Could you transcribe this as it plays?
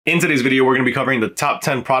In today's video, we're going to be covering the top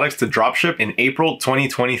 10 products to dropship in April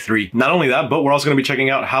 2023. Not only that, but we're also going to be checking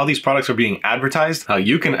out how these products are being advertised, how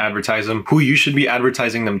you can advertise them, who you should be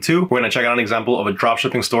advertising them to. We're going to check out an example of a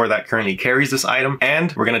dropshipping store that currently carries this item,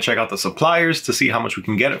 and we're going to check out the suppliers to see how much we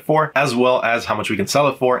can get it for, as well as how much we can sell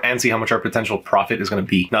it for, and see how much our potential profit is going to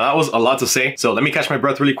be. Now, that was a lot to say, so let me catch my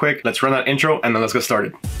breath really quick. Let's run that intro, and then let's get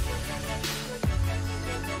started.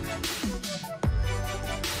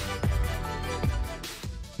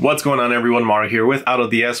 What's going on, everyone? Mara here with Out of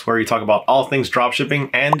the S, where we talk about all things dropshipping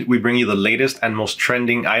and we bring you the latest and most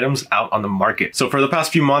trending items out on the market. So for the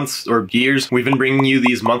past few months or years, we've been bringing you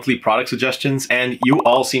these monthly product suggestions and you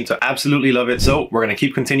all seem to absolutely love it. So we're going to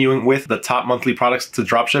keep continuing with the top monthly products to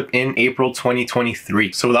dropship in April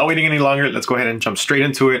 2023. So without waiting any longer, let's go ahead and jump straight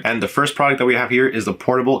into it. And the first product that we have here is the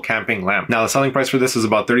portable camping lamp. Now, the selling price for this is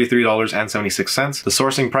about $33.76. The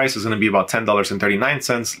sourcing price is going to be about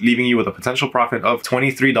 $10.39, leaving you with a potential profit of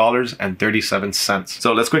 $23.37.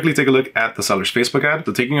 So let's quickly take a look at the seller's Facebook ad.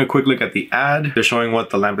 So taking a quick look at the ad, they're showing what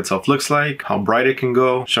the lamp itself looks like, how bright it can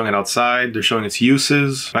go, showing it outside, they're showing its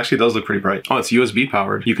uses. It actually does look pretty bright. Oh, it's USB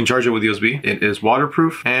powered. You can charge it with USB. It is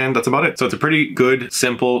waterproof, and that's about it. So it's a pretty good,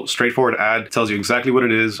 simple, straightforward ad. It tells you exactly what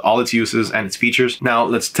it is, all its uses and its features. Now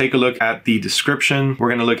let's take a look at the description. We're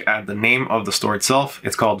gonna look at the name of the store itself.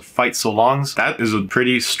 It's called Fight So Longs. That is a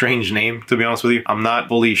pretty strange name, to be honest with you. I'm not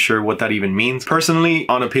fully sure what that even means. Personally,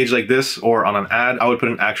 on a page like this or on an ad, I would put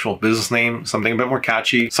an actual business name, something a bit more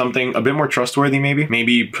catchy, something a bit more trustworthy maybe.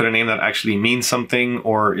 Maybe put a name that actually means something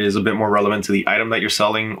or is a bit more relevant to the item that you're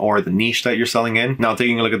selling or the niche that you're selling in. Now,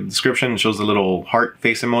 taking a look at the description, it shows the little heart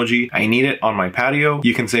face emoji. I need it on my patio.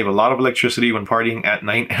 You can save a lot of electricity when partying at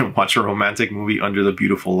night and watch a romantic movie under the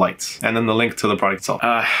beautiful lights. And then the link to the product itself.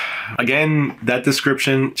 Again, that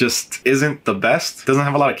description just isn't the best. It doesn't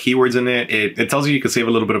have a lot of keywords in it. It tells you can save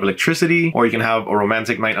a little bit of electricity or you can have a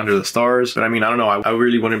romantic night under the stars. But I mean, I don't know. I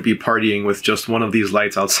really wouldn't be partying with just one of these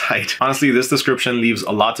lights outside. Honestly, this description leaves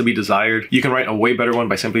a lot to be desired. You can write a way better one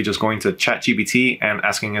by simply just going to ChatGPT and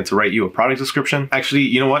asking it to write you a product description. Actually,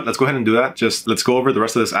 you know what? Let's go ahead and do that. Just let's go over the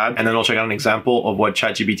rest of this ad and then we'll check out an example of what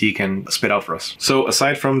ChatGPT can spit out for us. So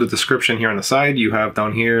aside from the description here on the side, you have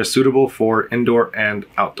down here suitable for indoor and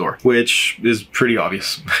outdoor, which is pretty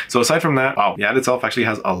obvious. So aside from that, wow, the ad itself actually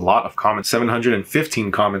has a lot of comments,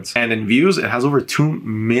 715 comments, and in views, it has over 2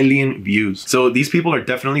 million views. So these people are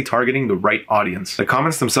definitely targeting the right audience. The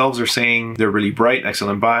comments themselves are saying they're really bright,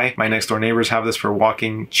 excellent buy. My next door neighbors have this for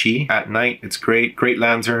walking chi at night. It's great. Great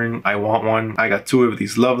lantern. I want one. I got 2 of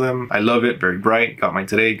these. Love them. I love it. Very bright. Got mine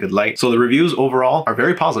today. Good light. So the reviews overall are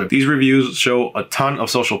very positive. These reviews show a ton of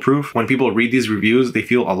social proof. When people read these reviews, they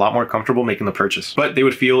feel a lot more comfortable making the purchase, but they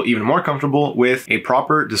would feel even more comfortable with a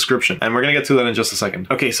proper description. And we're going to get to that in just a second.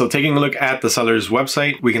 Okay, so taking a look at the seller's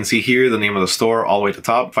website, we can see here the name of the store all the way to the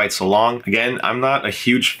top, Fight So Long. Again, I'm not a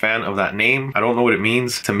huge fan of that name. I don't know what it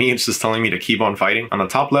means. To me, it's just telling me to keep on fighting. On the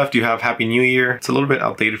top left, you have Happy New Year. It's a little bit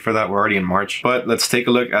outdated for that. We're already in March, but let's take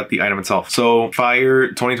a look at the item itself. So Fire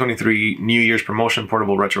 2023 New Year's Promotion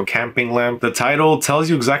Portable Retro Camping Lamp. The title tells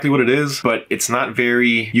you exactly what it is, but it's not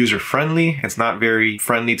very user-friendly. It's not very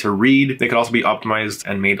friendly to read. They could also be optimized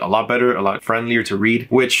and made a lot better, a lot friendlier to read,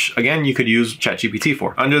 which again, you could use ChatGPT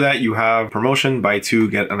for. Under that, you have promotion, buy 2,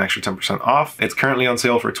 get an extra 10% off. It's currently on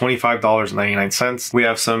sale for $25.99. We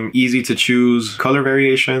have some easy to choose color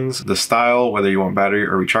variations, the style, whether you want battery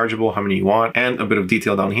or rechargeable, how many you want, and a bit of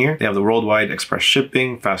detail down here. They have the worldwide express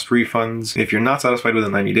shipping, fast refunds. If you're not satisfied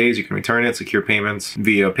within 90 days, you can return it, secure payments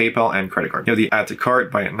via PayPal and credit card. You have the add to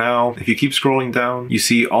cart, buy it now. If you keep scrolling down, you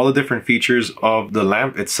see all the different features of the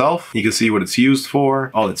lamp itself. You can see what it's used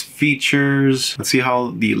for, all its features. Let's see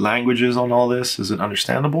how the language is on all this. Is it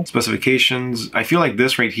understandable? Specifications. I feel like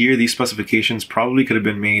this right here, these specifications probably could have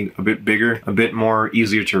been made a bit bigger, a bit more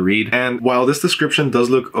easier to read. And while this description does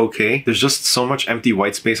look okay, there's just so much empty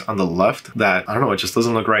white space on the left that, I don't know, it just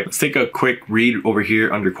doesn't look right. Let's take a quick read over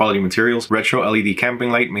here under quality materials. Retro LED camping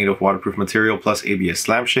light made of waterproof material plus ABS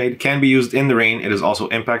lampshade. Can be used in the rain. It is also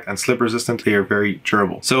impact and slip resistant. They are very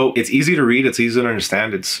durable. So it's easy to read. It's easy to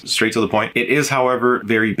understand. It's straight to the point. It is, however,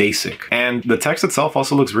 very basic. And the text itself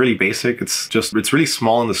also looks really basic. It's really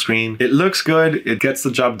small on the screen. It looks good. It gets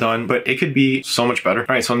the job done, but it could be so much better. All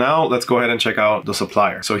right, so now let's go ahead and check out the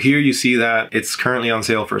supplier. So here you see that it's currently on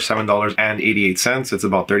sale for $7.88. It's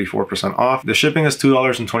about 34% off. The shipping is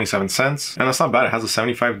 $2.27, and that's not bad. It has a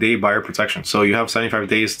 75-day buyer protection. So you have 75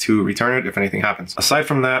 days to return it if anything happens. Aside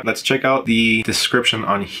from that, let's check out the description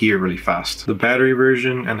on here really fast. The battery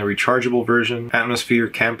version and the rechargeable version, atmosphere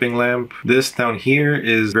camping lamp. This down here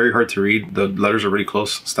is very hard to read. The letters are really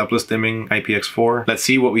close. Stepless dimming, IPX4. Let's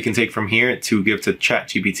see what we can take from here to give to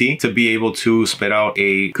ChatGPT to be able to to spit out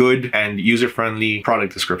a good and user-friendly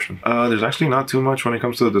product description. There's actually not too much when it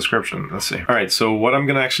comes to the description. Let's see. All right, so what I'm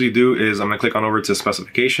gonna actually do is I'm gonna click on over to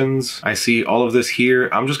specifications. I see all of this here.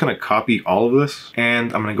 I'm just gonna copy all of this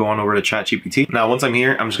and I'm gonna go on over to ChatGPT. Now, once I'm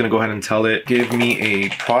here, I'm just gonna go ahead and tell it, give me a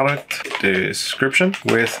product description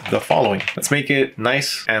with the following. Let's make it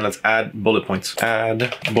nice and let's add bullet points.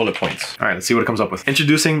 Add bullet points. All right, let's see what it comes up with.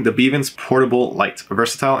 Introducing the Bevan's Portable Light, a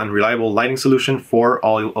versatile and reliable lighting solution for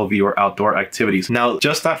all of your outdoor activities. Now,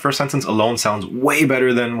 just that first sentence alone sounds way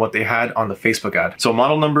better than what they had on the Facebook ad. So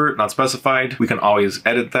model number, not specified. We can always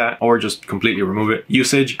edit that or just completely remove it.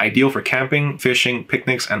 Usage, ideal for camping, fishing,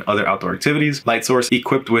 picnics, and other outdoor activities. Light source,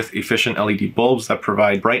 equipped with efficient LED bulbs that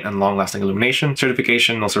provide bright and long-lasting illumination.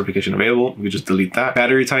 Certification, no certification available. We just delete that.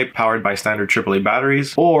 Battery type, powered by standard AAA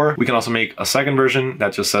batteries. Or we can also make a second version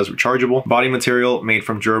that just says rechargeable. Body material, made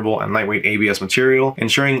from durable and lightweight ABS material,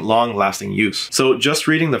 ensuring long-lasting use. So just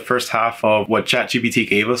reading the first half of what ChatGPT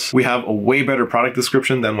gave us, we have a way better product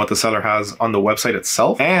description than what the seller has on the website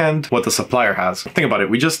itself and what the supplier has. Think about it.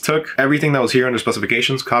 We just took everything that was here under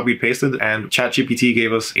specifications, copied, pasted, and ChatGPT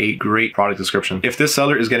gave us a great product description. If this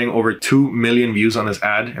seller is getting over 2 million views on this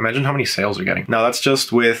ad, imagine how many sales they're getting. Now, that's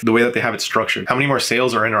just with the way that they have it structured. How many more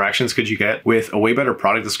sales or interactions could you get with a way better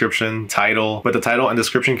product description, title? But the title and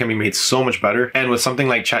description can be made so much better. And with something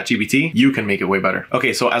like ChatGPT, you can make it way better.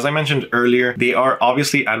 Okay, so as I mentioned earlier, they are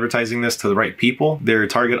obviously advertising this to the right people. Their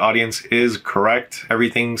target audience is correct.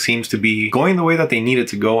 Everything seems to be going the way that they need it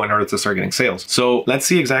to go in order to start getting sales. So let's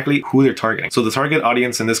see exactly who they're targeting. So the target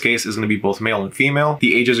audience in this case is going to be both male and female.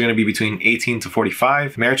 The ages are going to be between 18 to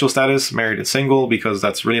 45. Marital status, married and single, because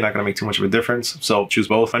that's really not going to make too much of a difference. So choose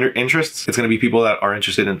both. Under interests, it's going to be people that are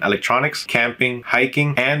interested in electronics, camping,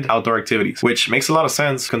 hiking, and outdoor activities, which makes a lot of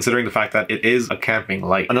sense considering the fact that it is a camping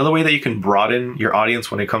light. Another way that you can broaden your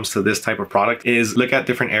audience when it comes to this type of product is look at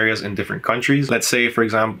different areas in different countries. Let's say, for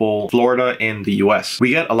example, Florida in the US. We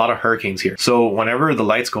get a lot of hurricanes here. So whenever the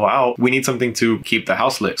lights go out, we need something to keep the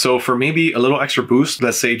house lit. So for maybe a little extra boost,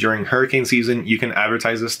 let's say during hurricane season, you can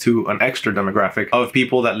advertise this to an extra demographic of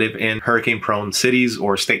people that live in hurricane-prone cities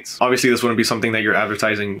or states. Obviously, this wouldn't be something that you're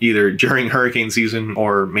advertising either during hurricane season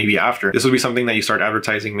or maybe after. This would be something that you start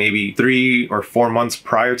advertising maybe 3 or 4 months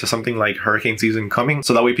prior to something like hurricane season coming.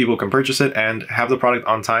 So that way people can purchase it and have the product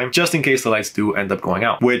on time just in case the lights do end up going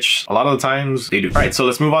out, which a lot of the times they do. All right, so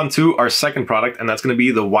let's move on to our second product, and that's going to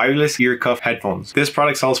be the wireless ear cuff headphones. This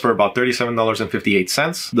product sells for about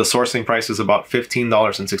 $37.58. The sourcing price is about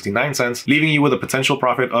 $15.69, leaving you with a potential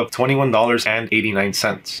profit of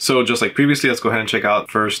 $21.89. So just like previously, let's go ahead and check out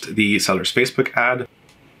first the seller's Facebook ad.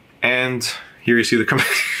 And here you see the comment.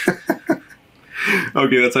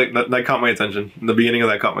 Okay, that's like that caught my attention. The beginning of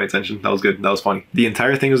that caught my attention. That was good. That was funny. The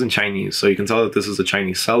entire thing is in Chinese, so you can tell that this is a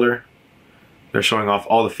Chinese seller. They're showing off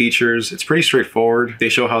all the features. It's pretty straightforward. They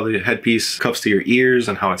show how the headpiece cuffs to your ears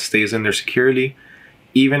and how it stays in there securely,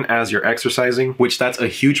 even as you're exercising, which that's a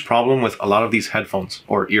huge problem with a lot of these headphones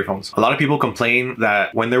or earphones. A lot of people complain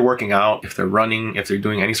that when they're working out, if they're running, if they're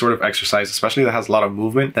doing any sort of exercise, especially that has a lot of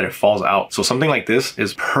movement, that it falls out. So something like this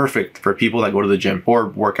is perfect for people that go to the gym or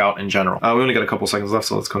work out in general. We only got a couple seconds left,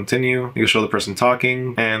 so let's continue. You can show the person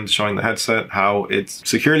talking and showing the headset, how it's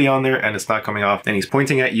securely on there and it's not coming off. And he's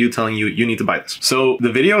pointing at you, telling you, you need to buy this. So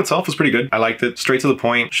the video itself was pretty good. I liked it. Straight to the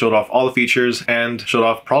point, showed off all the features and showed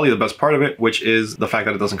off probably the best part of it, which is the fact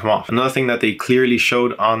that it doesn't come off. Another thing that they clearly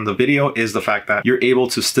showed on the video is the fact that you're able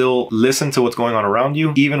to still listen to what's going on around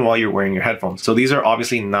you even while you're wearing your headphones. So these are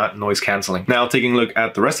obviously not noise canceling. Now taking a look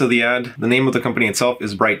at the rest of the ad, the name of the company itself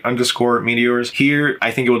is Bright_Meteors. Here, I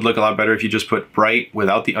think it would look a lot better if you just put Bright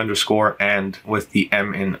without the underscore and with the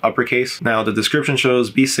M in uppercase. Now the description shows,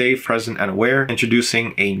 be safe, present, and aware,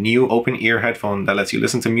 introducing a new open ear headphone that lets you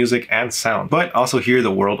listen to music and sound, but also hear the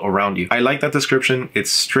world around you. I like that description. It's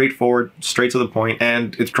straightforward, straight to the point,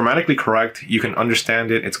 and it's grammatically correct. You can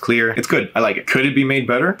understand it. It's clear. It's good. I like it. Could it be made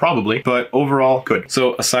better? Probably, but overall, good.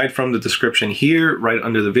 So aside from the description here, right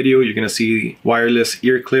under the video, you're going to see wireless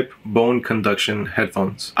ear clip bone conduction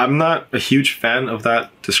headphones. I'm not a huge fan of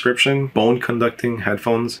that description, bone conducting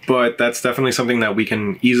headphones, but that's definitely something that we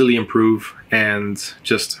can easily improve and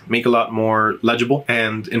just make a lot more legible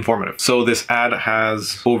and informative. So this ad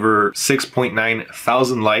has over 6.9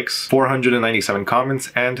 thousand likes, 497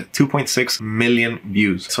 comments, and 2.6 million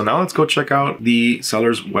views. So now let's go check out the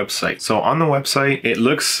seller's website. So on the website, it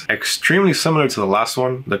looks extremely similar to the last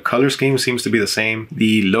one. The color scheme seems to be the same.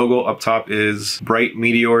 The logo up top is bright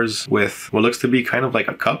meteors with what looks to be kind of like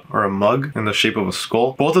a cup or a mug in the shape of a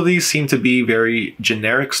skull. Both of these seem to be very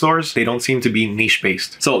generic stores. They don't seem to be niche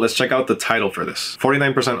based. So let's check out the title for this.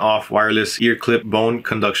 49% off wireless ear clip bone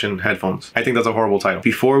conduction headphones. I think that's a horrible title.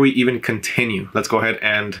 Before we even continue, let's go ahead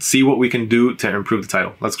and see what we can do to improve the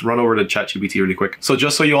title. Let's run over to ChatGPT really quick. So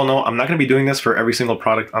just so you all know, I'm not going to be doing this for every single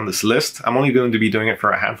product on this list. I'm only going to be doing it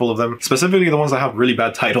for a handful of them, specifically the ones that have really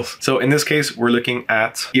bad titles. So in this case, we're looking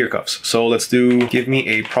at ear cuffs. So let's do, give me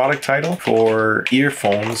a product title for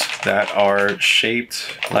earphones that are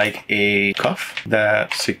shaped like a cuff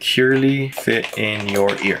that securely fit in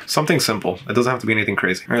your ear. Something simple. It doesn't have to be anything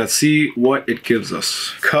crazy. All right, let's see what it gives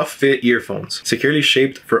us. Cuff fit earphones, securely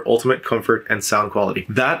shaped for ultimate comfort and sound quality.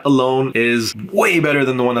 That alone is way better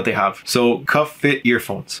than the one that they have. So cuff fit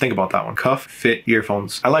earphones. Think about that one. Cuff fit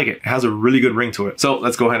earphones. I like it. It has a really good ring to it. So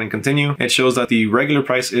let's go ahead and continue. It shows that the regular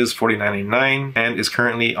price is $49.99 and is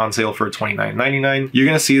currently on sale for $29.99. You're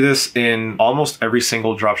going to see this in almost every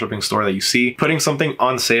single dropshipping store that you see. Putting something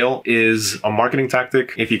on sale is a marketing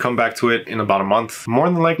tactic. If you come back to it in about a month, more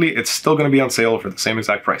than likely it's still going to be on sale for the same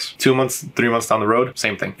exact price. 2 months, 3 months down the road,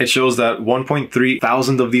 same thing. It shows that 1.3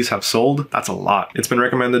 thousand of these have sold. That's a lot. It's been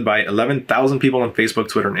recommended by 11,000 people on Facebook,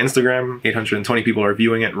 Twitter, and Instagram. 820 people are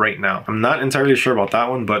viewing it right now. I'm not entirely sure about that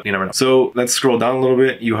one, but you never know. So let's scroll down a little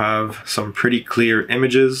bit. You have some pretty clear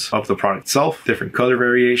images of the product itself, different color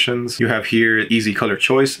variations. You have here easy color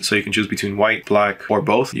choice, so you can choose between white, black, or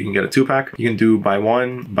both. You can get a 2-pack. You can do buy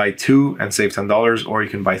 1, buy 2 and save $10, or you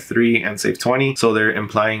can buy 3 and save 20. So they're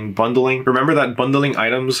implying bundling. Remember that bundling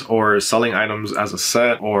items or selling items as a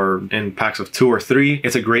set or in packs of 2 or 3,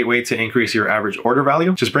 it's a great way to increase your average order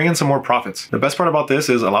value. Just bring in some more profits. The best part about this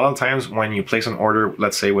is a lot of the times when you place an order,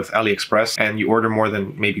 let's say with AliExpress, and you order more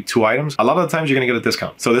than maybe 2 items, a lot of the times you're going to get a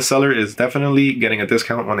discount. So this seller is definitely getting a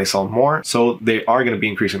discount when they sell more. So they are going to be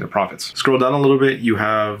increasing their profits. Scroll down a little bit. You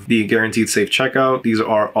have the guaranteed safe checkout. These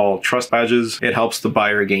are all trust badges. It helps the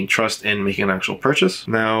buyer gain trust in making an actual purchase.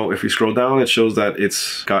 Now, if we scroll down, it shows that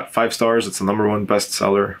it's got 5 stars. It's the #1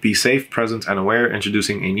 bestseller. Be safe, present, and aware.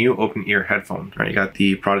 Introducing a new open ear headphone. All right, you got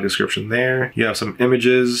the product description there. You have some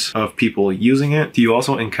images of people using it. You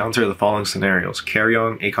also encounter the following scenarios. Carry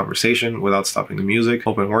on a conversation without stopping the music.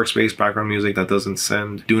 Open workspace, background music that doesn't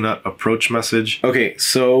send do not approach message. Okay,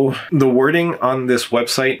 so the wording on this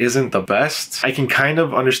website isn't the best. I can kind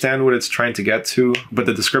of understand what it's trying to get to, but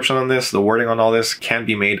the description on this, the wording on all this can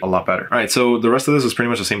be made a lot better. All right, so the rest of this is pretty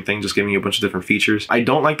much the same thing, just giving you a bunch of different features. I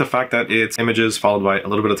don't like the fact that it's images followed by a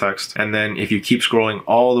little bit of text. And then if you keep scrolling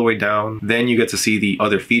all the way down, then you get to see the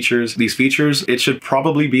other features. These features, it should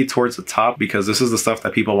probably be towards the top because this is the stuff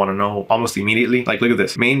that people want to know almost immediately. Like, look at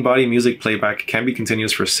this. Main body music playback can be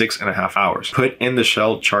continuous for 6.5 hours. Put in the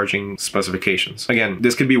shell charging specifications. Again,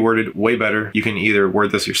 this could be worded way better. You can either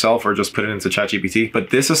word this yourself or just put it into ChatGPT, but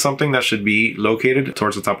this is something that should be located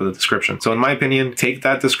towards the top of the description. So in my opinion, take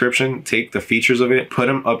that description, take the features of it, put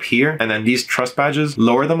them up here, and then these trust badges,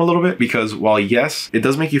 lower them a little bit because while yes, it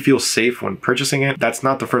does make you feel safe when purchasing it, that's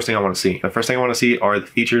not the first thing I want to see. The first thing I want to see are the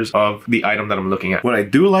features of the item that I'm looking at. What I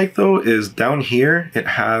do like though is down here, it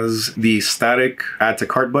has the static add to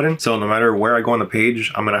cart button. So no matter where I go on the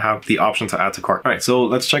page, I'm going to have the option to add to cart. All right, so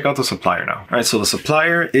let's check out the supplier now. All right, so the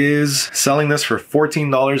supplier is selling this for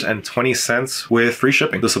 $14.20 with free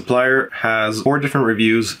shipping. The supplier has 4 different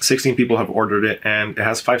reviews, 16 people have ordered it, and it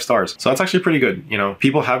has 5 stars. So that's actually pretty good. You know,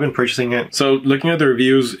 people have been purchasing it. So looking at the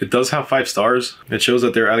reviews, it does have 5 stars. It shows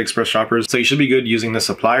that they're AliExpress shoppers. So you should be good using this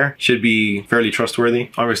supplier. Should be fairly trustworthy.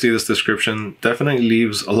 Obviously, this description definitely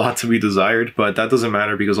leaves a lot to be desired, but that doesn't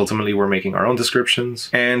matter because ultimately we're making our own descriptions.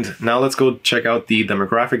 And now let's go check out the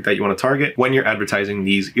demographic that you want to target when you're advertising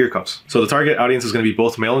these ear cuffs. So the target audience is going to be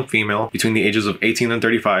both male and female between the ages of 18 and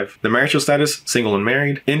 35. The marital status, single and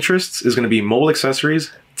married. Interests is going to be mobile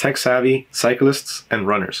accessories, tech savvy, cyclists, and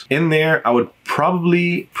runners. In there, I would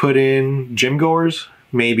probably put in gym goers,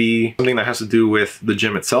 maybe something that has to do with the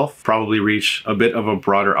gym itself, probably reach a bit of a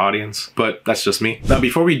broader audience, but that's just me. Now,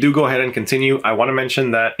 before we do go ahead and continue, I want to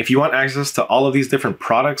mention that if you want access to all of these different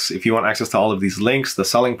products, if you want access to all of these links, the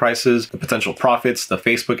selling prices, the potential profits, the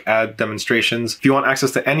Facebook ad demonstrations, if you want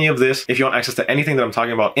access to any of this, if you want access to anything that I'm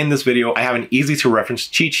talking about in this video, I have an easy to reference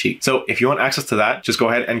cheat sheet. So if you want access to that, just go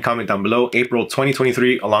ahead and comment down below April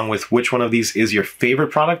 2023, along with which one of these is your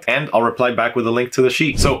favorite product, and I'll reply back with a link to the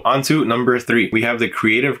sheet. So on to number 3, we have the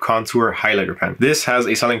Creative Contour Highlighter Pen. This has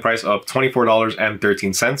a selling price of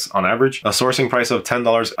 $24.13 on average, a sourcing price of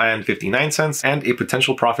 $10.59, and a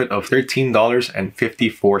potential profit of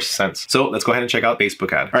 $13.54. So let's go ahead and check out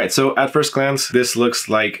Facebook ad. All right, so at first glance, this looks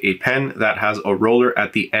like a pen that has a roller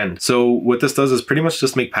at the end. So what this does is pretty much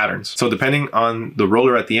just make patterns. So depending on the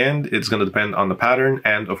roller at the end, it's going to depend on the pattern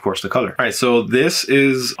and of course the color. All right, so this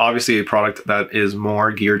is obviously a product that is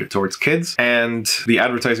more geared towards kids, and the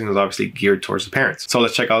advertising is obviously geared towards the parents. So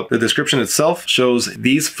let's check out the description itself. Shows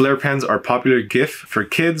these flare pens are popular gift for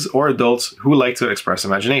kids or adults who like to express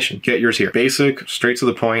imagination. Get yours here. Basic, straight to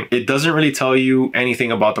the point. It doesn't really tell you anything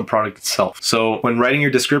about the product itself. So when writing your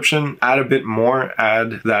description, add a bit more.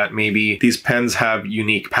 Add that maybe these pens have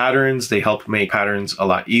unique patterns. They help make patterns a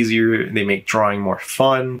lot easier. They make drawing more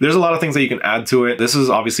fun. There's a lot of things that you can add to it. This is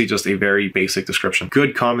obviously just a very basic description.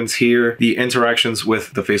 Good comments here. The interactions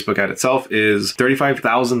with the Facebook ad itself is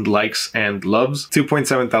 35,000 likes and loves,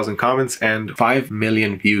 2.7 thousand comments, and 5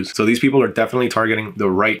 million views. So these people are definitely targeting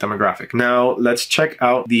the right demographic. Now let's check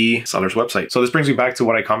out the seller's website. So this brings me back to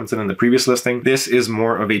what I commented in the previous listing. This is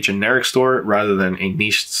more of a generic store rather than a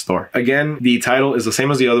niche store. Again, the title is the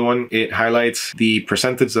same as the other one. It highlights the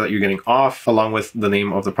percentage that you're getting off along with the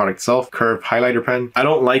name of the product itself, Curve Highlighter Pen. I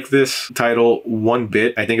don't like this title one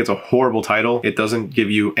bit. I think it's a horrible title. It doesn't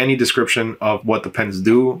give you any description of what the pens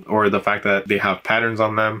do or the fact that they have patterns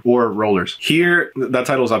on them or rollers. Here, that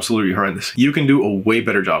title is absolutely horrendous. You can do a way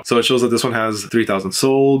better job. So it shows that this one has 3,000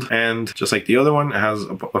 sold, and just like the other one, it has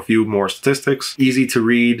a few more statistics. Easy to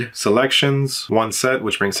read selections, one set,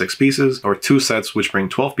 which brings 6 pieces, or 2 sets, which bring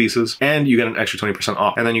 12 pieces, and you get an extra 20%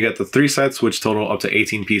 off. And then you get the 3 sets, which total up to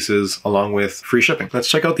 18 pieces, along with free shipping. Let's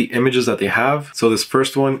check out the images that they have. So this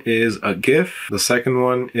first one is a GIF. The second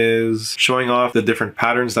one is showing off the different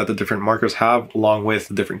patterns that the different markers have, along with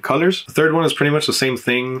the different colors. The third one is pretty much the same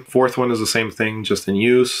thing. Fourth one is the same thing, just in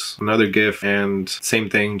use. Another GIF, and same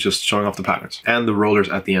thing, just showing off the patterns and the rollers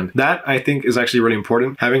at the end. That I think is actually really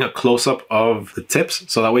important, having a close-up of the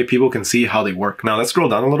tips so that way people can see how they work. Now let's scroll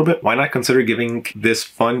down a little bit. Why not consider giving this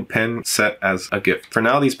fun pen set as a gift? For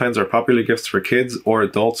now, these pens are popular gifts for kids or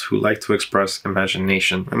adults who like to express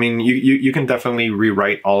imagination. I mean, you can definitely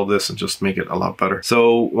rewrite all of this and just make it a lot better.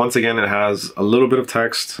 So once again, it has a little bit of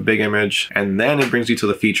text, a big image, and then it brings you to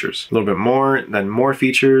the features. A little bit more, then more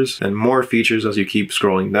features, then more features as you keep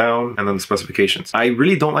scrolling down, and then the specifications. I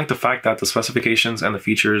really don't like the fact that the specifications and the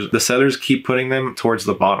features, the sellers keep putting them towards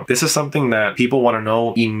the bottom. This is something that people want to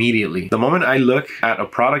know immediately. The moment I look at a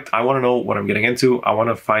product, I want to know what I'm getting into. I want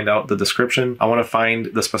to find out the description. I want to find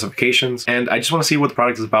the specifications, and I just want to see what the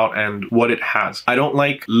product is about and what it has. I don't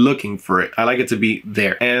like looking for it. I like it to be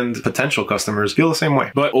there, and potential customers feel the same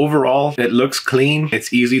way. But overall, it looks clean.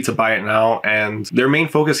 It's easy to buy it now, and their main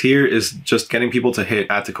focus here is just getting people to hit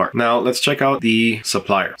add to cart. Now let's check out the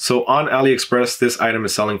supplier. So on AliExpress, this item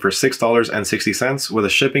is selling for $6.60 with a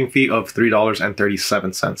shipping fee of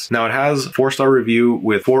 $3.37. Now it has 4-star review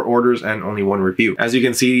with 4 orders and only 1 review. As you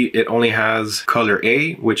can see, it only has color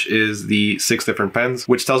A, which is the 6 different pens,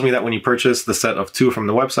 which tells me that when you purchase the set of 2 from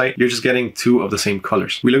the website, you're just getting 2 of the same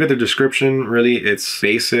colors. We look at the description, really it's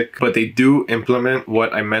basic, but they do implement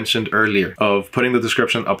what I mentioned earlier of putting the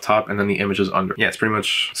description up top and then the images under. Yeah, it's pretty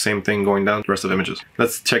much same thing going down the rest of images.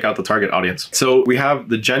 Let's check out the target audience. So we have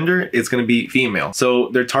the gender, it's going to be female. So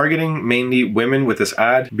they're targeting mainly women with this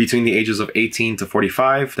ad between the ages of 18 to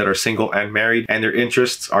 45 that are single and married, and their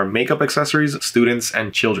interests are makeup accessories, students,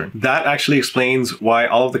 and children. That actually explains why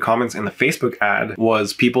all of the comments in the Facebook ad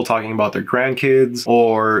was people talking about their grandkids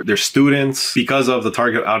or their students, because of the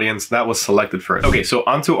target audience that was selected for it. Okay, so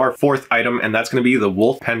onto our 4th item, and that's going to be the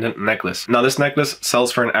wolf pendant necklace. Now this necklace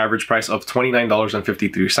sells for an average price of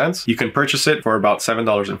 $29.53. You can purchase it for about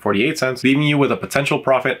 $7.48, leaving you with a potential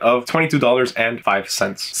profit of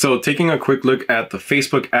 $22.05. So taking a quick look at the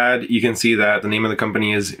Facebook ad, you can see that the name of the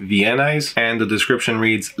company is Viennize, and the description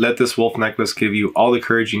reads, "Let this wolf necklace give you all the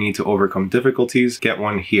courage you need to overcome difficulties. Get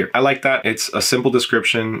one here." I like that. It's a simple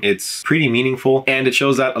description. It's pretty meaningful, and it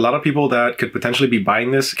shows that a lot of people that could potentially be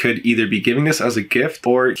buying this could either be giving this as a gift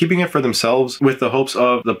or keeping it for themselves with the hopes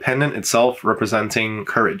of the pendant itself representing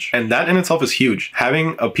courage. And that in itself is huge.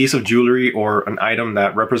 Having a piece of jewelry or an item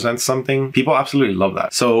that represents something, people absolutely love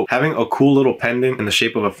that. So having a cool little pendant in the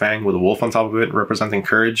shape of a fang with a wolf on top of it representing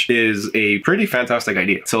courage is a pretty fantastic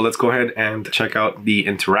idea. So let's go ahead and check out the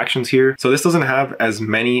interactions here. So this doesn't have as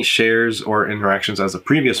many shares or interactions as the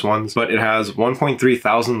previous ones, but it has 1.3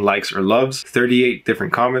 thousand likes or loves, 38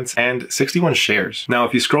 different comments, and 61 shares. Now,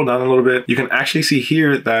 if you scroll down a little bit, you can actually see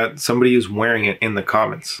here that somebody is wearing it in the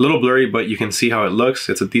comments. A little blurry, but you can see how it looks.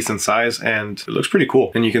 It's a decent size and it looks pretty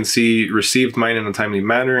cool. And you can see received mine in a timely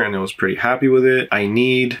manner and it was pretty pretty happy with it. I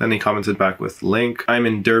need, then they commented back with link. I'm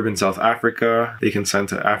in Durban, South Africa. They can send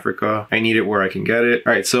to Africa. I need it where I can get it.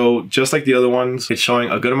 All right, so just like the other ones, it's showing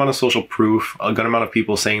a good amount of social proof, a good amount of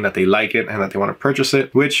people saying that they like it and that they want to purchase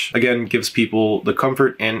it, which again gives people the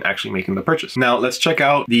comfort in actually making the purchase. Now let's check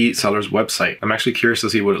out the seller's website. I'm actually curious to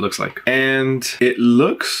see what it looks like. And it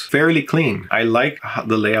looks fairly clean. I like how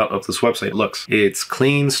the layout of this website looks. It's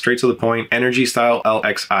clean, straight to the point, energy style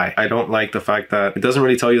LXI. I don't like the fact that it doesn't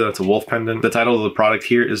really tell you that it's a wolf pendant. The title of the product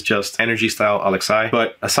here is just energy style LXI.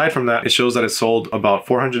 But aside from that, it shows that it sold about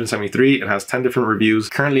 473. It has 10 different reviews,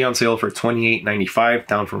 currently on sale for $28.95,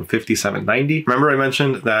 down from $57.90. Remember I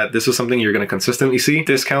mentioned that this is something you're going to consistently see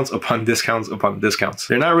discounts upon discounts upon discounts.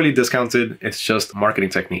 They're not really discounted. It's just marketing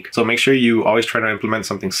technique. So make sure you always try to implement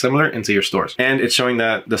something similar into your stores. And it's showing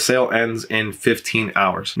that the sale ends in 15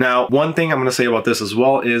 hours. Now, one thing I'm going to say about this as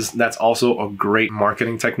well is that's also a great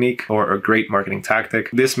marketing technique or a great marketing tactic.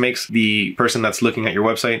 This makes the person that's looking at your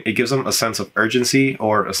website, it gives them a sense of urgency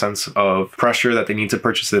or a sense of pressure that they need to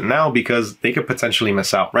purchase it now because they could potentially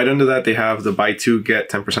miss out. Right under that, they have the buy two, get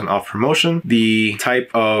 10% off promotion, the type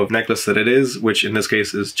of necklace that it is, which in this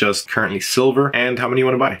case is just currently silver, and how many you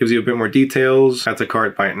want to buy. Gives you a bit more details, add to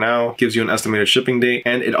cart, buy it now, gives you an estimated shipping date,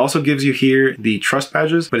 and it also gives you here the trust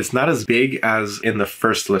badges, but it's not as big as in the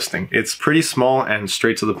first listing. It's pretty small and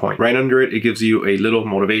straight to the point. Right under it, it gives you a little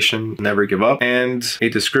motivation, never give up, and a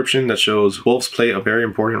description that shows wolves play a very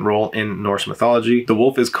important role in Norse mythology. The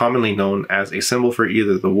wolf is commonly known as a symbol for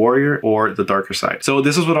either the warrior or the darker side. So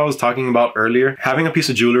this is what I was talking about earlier. Having a piece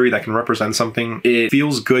of jewelry that can represent something, it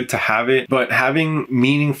feels good to have it, but having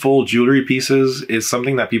meaningful jewelry pieces is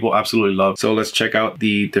something that people absolutely love. So let's check out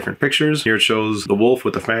the different pictures. Here it shows the wolf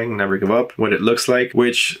with the fang, never give up, what it looks like,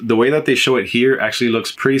 which the way that they show it here actually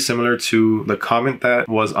looks pretty similar to the comment that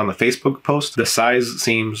was on the Facebook post. The size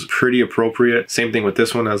seems pretty appropriate. Same thing with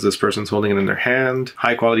this one, as this person's holding it in their hand.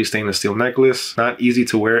 High quality stainless steel necklace, not easy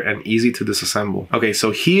to wear and easy to disassemble. Okay,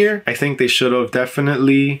 so here I think they should have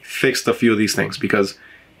definitely fixed a few of these things because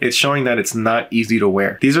it's showing that it's not easy to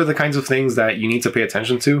wear. These are the kinds of things that you need to pay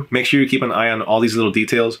attention to. Make sure you keep an eye on all these little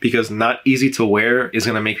details because not easy to wear is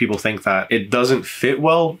gonna make people think that it doesn't fit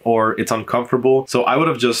well or it's uncomfortable. So I would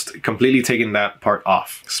have just completely taken that part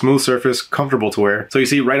off. Smooth surface, comfortable to wear. So you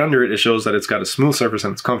see right under it, it shows that it's got a smooth surface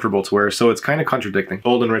and it's comfortable to wear. So it's kind of contradicting.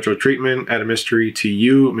 Old and retro treatment, add a mystery to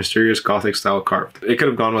you, mysterious gothic style carved. It could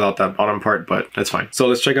have gone without that bottom part, but that's fine. So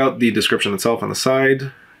let's check out the description itself on the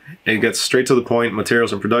side. It gets straight to the point,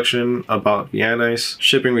 materials and production, about Vianice,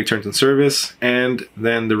 shipping, returns and service, and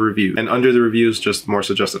then the review. And under the reviews, just more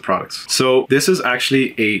suggested products. So this is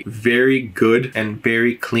actually a very good and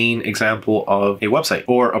very clean example of a website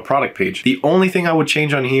or a product page. The only thing I would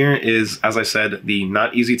change on here is, as I said, the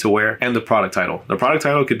not easy to wear and the product title. The product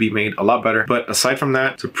title could be made a lot better, but aside from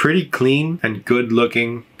that, it's a pretty clean and good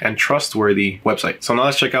looking and trustworthy website. So now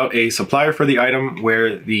let's check out a supplier for the item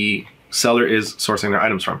where the seller is sourcing their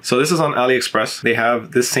items from. So this is on AliExpress. They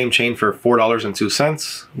have this same chain for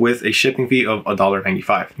 $4.02 with a shipping fee of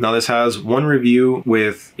 $1.95. Now this has one review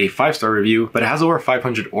with a 5-star review, but it has over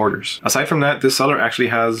 500 orders. Aside from that, this seller actually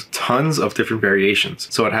has tons of different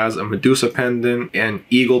variations. So it has a Medusa pendant, an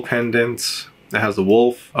eagle pendant, that has the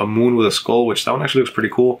wolf, a moon with a skull, which that one actually looks pretty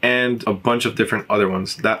cool, and a bunch of different other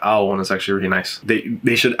ones. That owl one is actually really nice.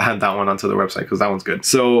 They should add that one onto their website because that one's good.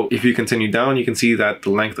 So if you continue down, you can see that the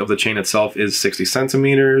length of the chain itself is 60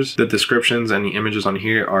 centimeters. The descriptions and the images on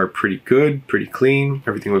here are pretty good, pretty clean.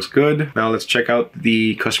 Everything looks good. Now let's check out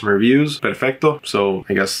the customer reviews. Perfecto. So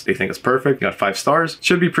I guess they think it's perfect. Got 5 stars.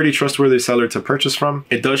 Should be pretty trustworthy seller to purchase from.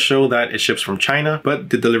 It does show that it ships from China, but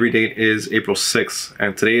the delivery date is April 6th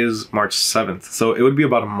and today is March 7th. So it would be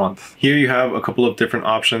about a month. Here you have a couple of different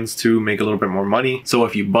options to make a little bit more money. So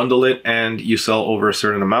if you bundle it and you sell over a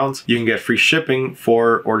certain amount, you can get free shipping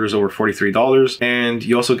for orders over $43. And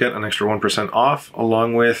you also get an extra 1% off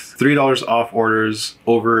along with $3 off orders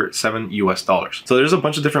over $7 US. So there's a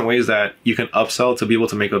bunch of different ways that you can upsell to be able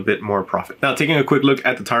to make a bit more profit. Now, taking a quick look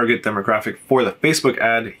at the target demographic for the Facebook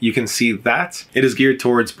ad, you can see that it is geared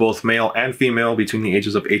towards both male and female between the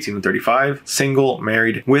ages of 18 and 35, single,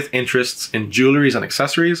 married, with interests in jewelry and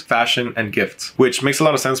accessories, fashion, and gifts, which makes a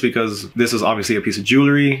lot of sense because this is obviously a piece of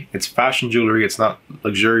jewelry. It's fashion jewelry. It's not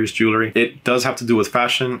luxurious jewelry. It does have to do with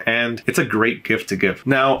fashion and it's a great gift to give.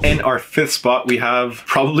 Now, in our 5th spot, we have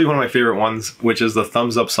probably one of my favorite ones, which is the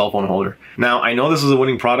thumbs up cell phone holder. Now, I know this is a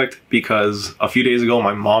winning product because a few days ago,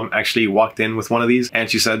 my mom actually walked in with one of these and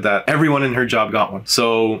she said that everyone in her job got one.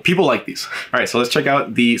 So people like these. All right, so let's check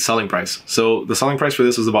out the selling price. So the selling price for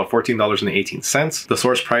this is about $14.18. The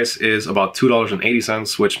source price is about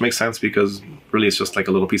 $2.80, which makes sense because really it's just like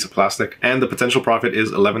a little piece of plastic. And the potential profit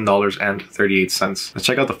is $11.38. Let's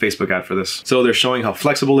check out the Facebook ad for this. So they're showing how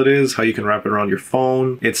flexible it is, how you can wrap it around your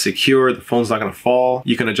phone. It's secure, the phone's not gonna fall.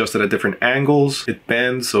 You can adjust it at different angles. It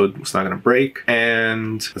bends, so it's not gonna break.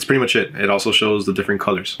 And that's pretty much it. It also shows the different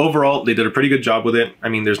colors. Overall, they did a pretty good job with it. I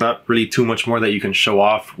mean, there's not really too much more that you can show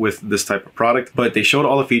off with this type of product, but they showed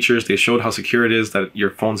all the features. They showed how secure it is, that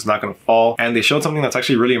your phone's not gonna fall. And they showed something that's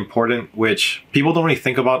actually really important, which people don't really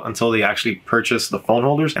think about until they actually purchase the phone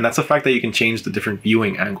holders. And that's the fact that you can change the different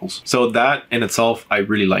viewing angles. So that in itself, I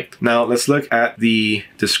really liked. Now let's look at the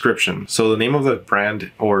description. So the name of the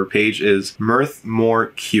brand or page is Mirth More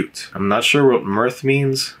Cute. I'm not sure what mirth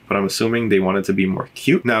means, but I'm assuming they want it to be more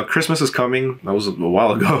cute. Now, Christmas is coming. That was a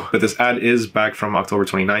while ago, but this ad is back from October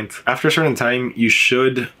 29th. After a certain time, you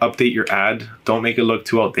should update your ad. Don't make it look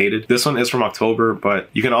too outdated. This one is from October, but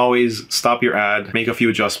you can always stop your ad, make a few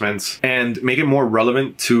adjustments, and make it more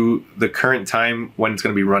relevant to the current time when it's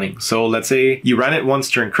going to be running. So let's say you ran it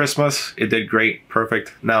once during Christmas. It did great.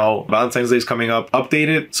 Perfect. Now, Valentine's Day is coming up. Update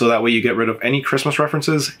it so that way you get rid of any Christmas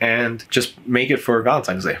references and just make it for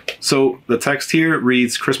Valentine's Day. So the text here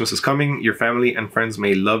reads, Christmas is coming. Your family and friends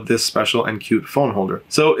may love this special and cute phone holder.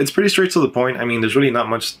 So it's pretty straight to the point. I mean, there's really not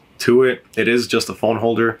much to it. It is just a phone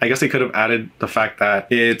holder. I guess they could have added the fact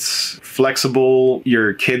that it's flexible,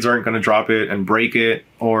 your kids aren't going to drop it and break it,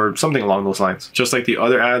 or something along those lines. Just like the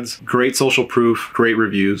other ads, great social proof, great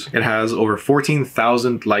reviews. It has over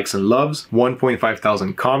 14,000 likes and loves, 1.5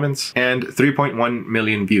 thousand comments, and 3.1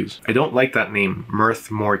 million views. I don't like that name,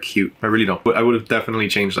 Mirth More Cute. I really don't. I would have definitely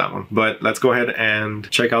changed that one. But let's go ahead and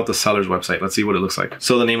check out the seller's website. Let's see what it looks like.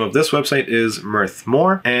 So the name of this website is Mirth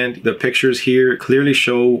More, and the pictures here clearly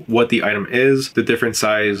show what the item is, the different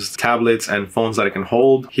size tablets and phones that it can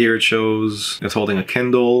hold. Here it shows it's holding a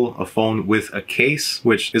Kindle, a phone with a case,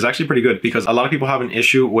 which is actually pretty good because a lot of people have an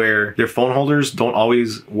issue where their phone holders don't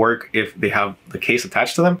always work if they have the case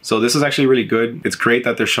attached to them. So this is actually really good. It's great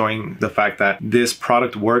that they're showing the fact that this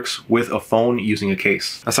product works with a phone using a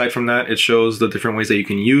case. Aside from that, it shows the different ways that you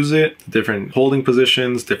can use it, different holding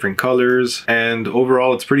positions, different colors, and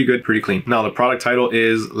overall it's pretty good, pretty clean. Now the product title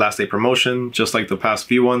is Last Day Promotion. Just like the past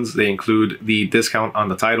few ones, they include the discount on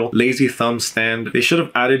the title. Lazy Thumb Stand. They should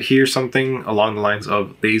have added here something along the lines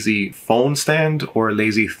of Lazy Phone Stand or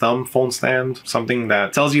Lazy Thumb Phone Stand, something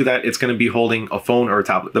that tells you that it's going to be holding a phone or a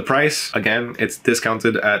tablet. The price, again, it's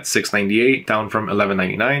discounted at $6.98, down from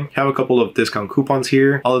 $11.99. Have a couple of discount coupons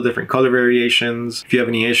here, all the different color variations. If you have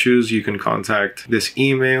any issues, you can contact this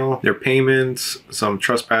email, their payments, some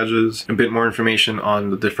trust badges, a bit more information on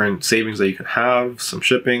the different savings that you can have, some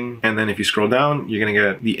shipping. And then if you scroll down, you're going to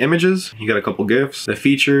get the images, you get a couple gifts, the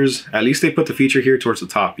features. At least they put the feature here towards the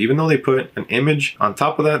top. Even though they put an image on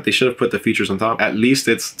top of that, they should have put the features on top. At least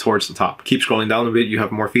it's towards the top. Keep scrolling down a bit, you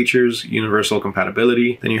have more features, universal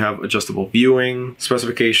compatibility, then you have adjustable viewing,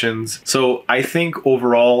 specifications. So I think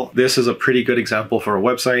overall, this is a pretty good example for a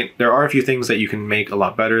website. There are a few things that you can make a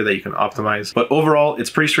lot better, that you can optimize, but overall, it's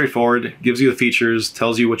pretty straightforward, gives you the features,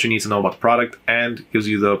 tells you what you need to know about the product, and gives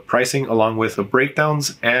you the pricing along with the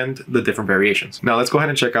breakdowns and the different variations. Now let's go ahead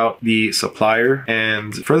and check out the supplier.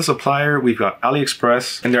 And for the supplier, we've got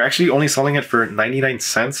AliExpress, and they're actually only selling it for 99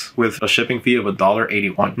 cents with a shipping fee of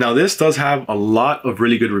 $1.81. Now this does have a lot of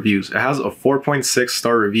really good reviews. It has a 4.6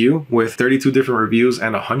 star review with 32 different reviews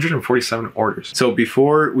and 147 orders. So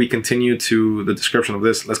before we continue to the description of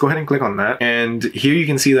this, let's go ahead and click on that. And here you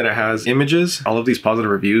can see that it has images, all of these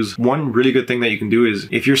positive reviews. One really good thing that you can do is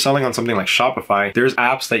if you're selling on something like Shopify, there's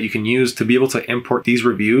apps that you can use to be able to import these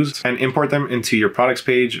reviews and import them into your products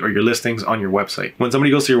page or your listings on your website. When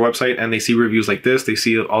somebody goes to your website and they see reviews like this, they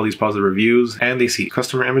see all these positive reviews and they see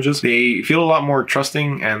customer images, they feel a lot more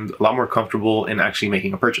trusting and a lot more comfortable in actually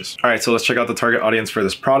making a purchase. All right, so let's check out the target audience for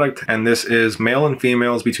this product. And this is male and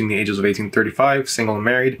females between the ages of 18 and 35, single and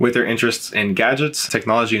married, with their interests in gadgets,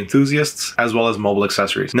 technology enthusiasts, as well as mobile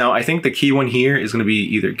accessories. Now, I think the key one here is going to be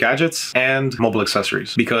either gadgets and mobile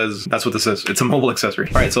accessories, because that's what this is. It's a mobile accessory.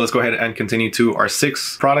 All right, so let's go ahead and continue to our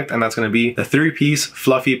sixth product, and that's going to be the 3-piece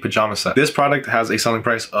fluffy pajama set. This product has a selling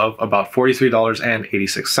price of about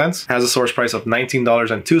 $43.86, has a source price of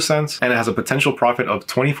 $19.02, and it has a potential profit of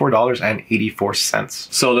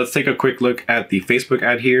 $24.84. So let's take a quick look at the Facebook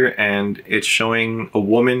ad here, and it's showing a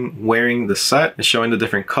woman wearing the set. It's showing the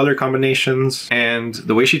different color combinations, and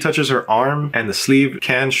the way she touches her arm and the sleeve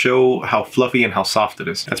can show how fluffy and how soft it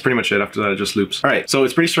is. That's pretty much it. After that, it just loops. All right, so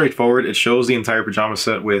it's pretty straightforward. It shows the entire pajama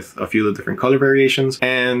set with a few of the different color variations,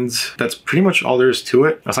 and that's pretty much all there is to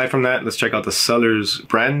it. Aside from that, let's check out the seller's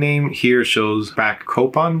brand name. Here it shows Back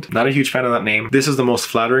Copond. Not a huge fan of that name. This is the most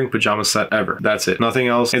flattering pajama set ever. That's it. Nothing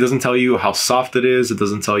else. It doesn't tell you how soft it is. It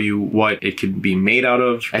doesn't tell you what it could be made out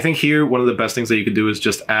of. I think here, one of the best things that you could do is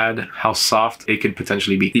just add how soft it could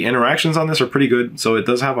potentially be. The interactions on this are pretty good. So it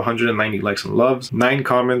does have 190 likes and loves, 9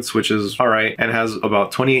 comments, which is all right, and has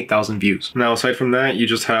about 28,000 views. Now, aside from that, you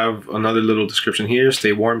just have another little description here: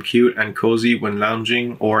 stay warm, cute, and cozy when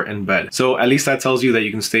lounging or in bed. So at least that tells you that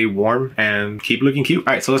you can stay warm and keep looking cute.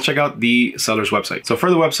 All right, so let's check out the seller's website. So for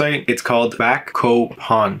the website, it's called Back Co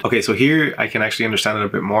Pond. Okay, so here I can actually understand it a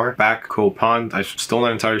bit more. Back Co Pond. I'm still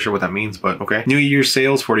not entirely sure what that means, but okay. New Year's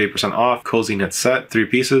sales, 48% off, cozy knit set, 3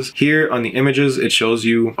 pieces. Here on the images, it shows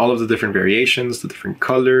you all of the different variations, the different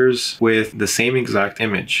colors with the same exact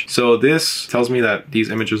image. So this tells me that these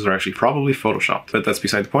images are actually probably photoshopped, but that's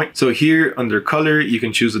beside the point. So here under color, you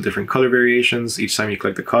can choose the different color variations. Each time you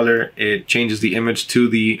click the color, it changes the image to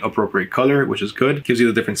the appropriate color, which is good. Gives you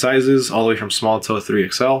the different sizes all the way from small to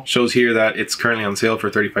 3XL. Shows here that it's currently on sale for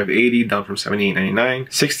 $35.80, down from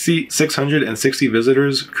 $78.99. 660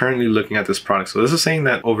 visitors currently looking at this product. So this is saying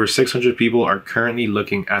that over 600 people are currently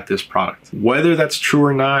looking at this product. Whether that's true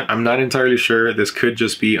or not, I'm not entirely sure. This could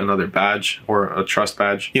just be another badge or a trust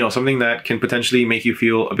badge, you know, something that can potentially make you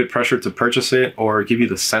feel a bit pressured to purchase it or give you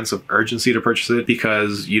the sense of urgency to purchase it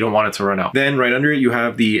because you don't want it to run out. Then right under it, you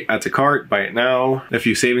have the add to cart, buy it now, a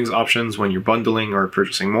few savings options when you're bundling or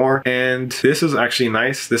purchasing more. And this is actually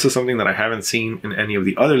nice. This is something that I haven't seen in any of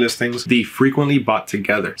the other listings, the frequently bought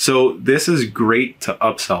together. So this is great to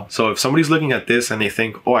upsell. So if somebody's looking at this and they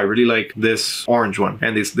think, oh, I really like this orange one,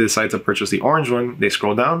 and they decide to purchase the orange one, they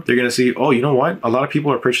scroll down, they're going to see, oh, you know what? A lot of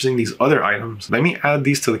people are purchasing these other items. Let me add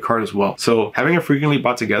these to the cart as well. So having a frequently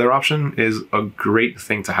bought together option is a great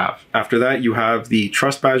thing to have. After that, you have the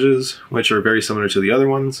trust badges, which are very similar to the other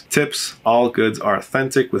ones. Tips: all goods are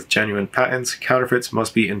authentic with genuine patents. Counterfeits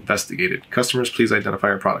must be investigated. Customers, please identify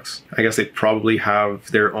your products. I guess they probably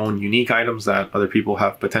have their own unique items that other people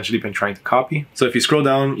have potentially been trying to copy. So if you scroll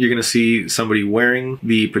down, you're going to see somebody wearing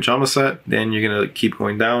the pajama set. Then you're going to keep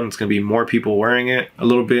going down. It's going to be more people wearing it. A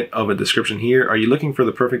little bit of a description here. Are you looking for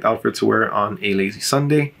the perfect outfit to wear on a lazy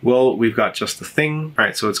Sunday? Well, we've got just the thing. All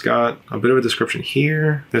right, so it's got a bit of a description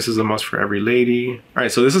here. This is a must for every lady. All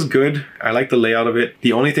right, so this is good. I like the layout of it.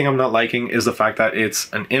 The only thing I'm not liking is the fact that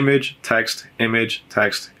it's an image, text, image,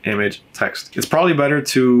 text, image, text. It's probably better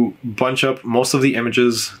to bunch up most of the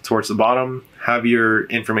images towards the bottom, have your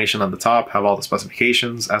information on the top, have all the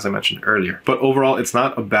specifications, as I mentioned earlier. But overall, it's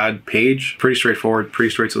not a bad page. Pretty straightforward,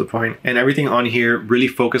 pretty straight to the point. And everything on here really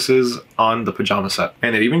focuses on the pajama set.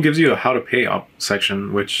 And it even gives you a how to pay up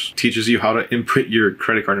section, which teaches you how to input your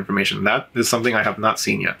credit card information. That is something I have not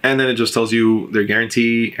seen yet. And then it just tells you their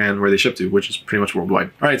guarantee and where they ship to, which is pretty much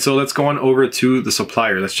worldwide. All right, so let's go on over to the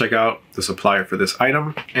supplier. Let's check out the supplier for this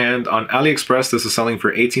item. And on AliExpress, this is selling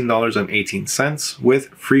for $18.18 with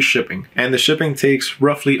free shipping. And the shipping takes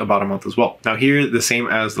roughly about a month as well. Now here, the same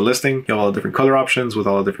as the listing, you have all the different color options with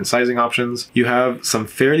all the different sizing options. You have some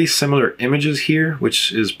fairly similar images here,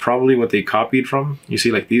 which is probably what they copied from. You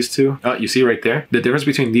see like these two, you see right there, the difference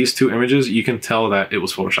between these two images, you can tell that it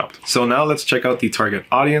was photoshopped. So now let's check out the target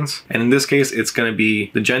audience. And in this case, it's going to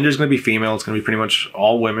be, the gender is going to be female. It's going to be pretty much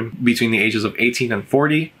all women between the ages of 18 and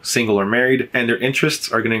 40, single or married. And their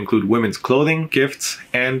interests are going to include women's clothing, gifts,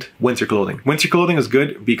 and winter clothing. Winter clothing is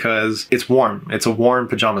good because it's warm. It's a warm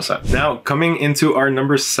pajama set. Now, coming into our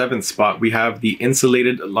number 7 spot, we have the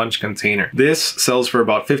insulated lunch container. This sells for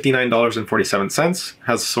about $59.47,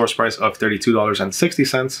 has a source price of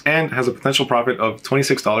 $32.60, and has a potential profit of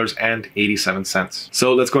 $26.87.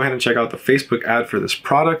 So let's go ahead and check out the Facebook ad for this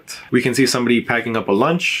product. We can see somebody packing up a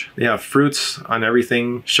lunch. They have fruits on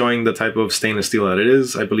everything, showing the type of stainless steel that it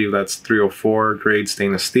is. I believe that's 304 grade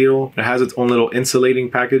stainless steel. It has its own little insulating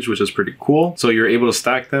package, which is pretty cool. So you're able to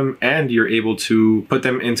stack them and you're able to put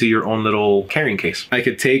them into your own little carrying case. I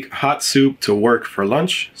could take hot soup to work for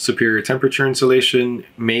lunch, superior temperature insulation,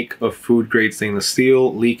 make of food grade stainless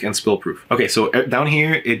steel, leak and spill proof. Okay, so down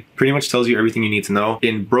here, it pretty much tells you everything you need to know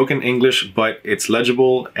in broken English, but it's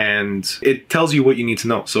legible and it tells you what you need to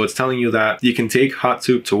know. So it's telling you that you can take hot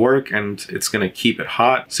soup to work and it's gonna keep it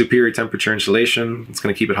hot. Superior temperature insulation, it's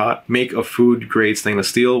gonna keep it hot. Make of food grade stainless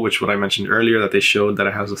steel, which what I mentioned earlier, that they showed that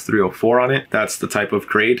it has a 304 on it. That's the type of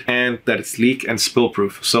grade, and that it's leak and spill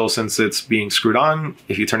proof. So since it's being screwed on,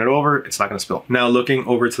 if you turn it over, it's not gonna spill. Now looking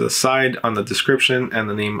over to the side on the description and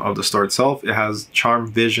the name of the store itself, it has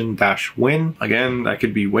Charm Vision Win. Again, that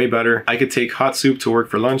could be way better. I could take hot soup to work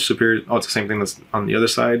for lunch, superior, oh, it's the same thing that's on the other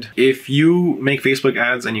side. If you make Facebook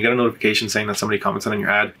ads and you get a notification saying that somebody commented on your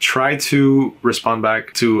ad, try to respond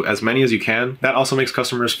back to as many as you can. That also makes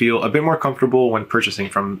customers feel a bit more comfortable when purchasing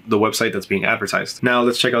from the website that's being advertised. Now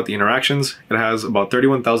let's check out the interactions. It has about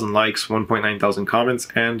 31,000 likes 1.9 thousand comments,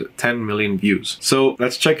 and 10 million views. So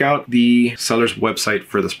let's check out the seller's website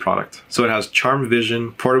for this product. So it has Charm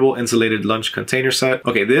Vision Portable Insulated Lunch Container Set.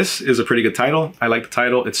 Okay, this is a pretty good title. I like the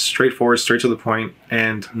title. It's straightforward, straight to the point,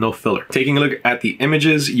 and no filler. Taking a look at the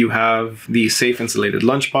images, you have the safe insulated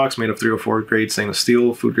lunchbox made of 304 grade stainless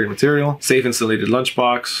steel, food grade material, safe insulated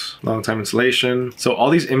lunchbox, long time insulation. So all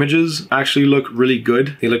these images actually look really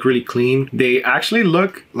good. They look really clean. They actually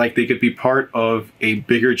look like they could be part of a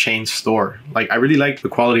bigger chain store. Like, I really like the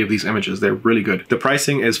quality of these images. They're really good. The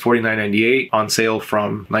pricing is $49.98 on sale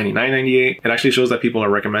from $99.98. It actually shows that people are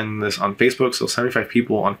recommending this on Facebook. So 75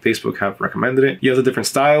 people on Facebook have recommended it. You have the different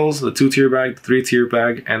styles, the 2-tier bag, the 3-tier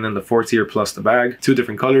bag, and then the 4-tier plus the bag. 2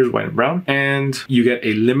 different colors, white and brown. And you get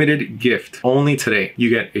a limited gift only today. You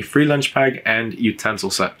get a free lunch bag and utensil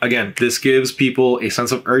set. Again, this gives people a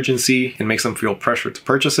sense of urgency and makes them feel pressure to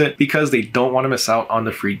purchase it because they don't want to miss out on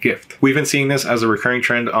the free gift. We've been seeing this as a recurring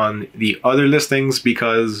trend on the other listings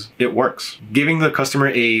because it works. Giving the customer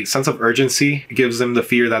a sense of urgency gives them the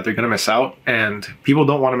fear that they're going to miss out, and people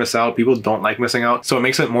don't want to miss out. People don't like missing out. So it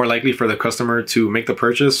makes it more likely for the customer to make the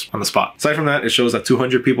purchase on the spot. Aside from that, it shows that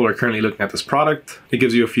 200 people are currently looking at this product. It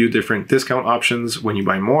gives you a few different discount options when you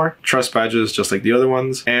buy more, trust badges just like the other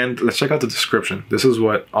ones. And let's check out the description. This is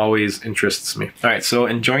what always interests me. All right, so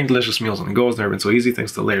enjoying delicious meals on the go has never been so easy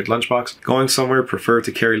thanks to layered lunchbox. Going somewhere, prefer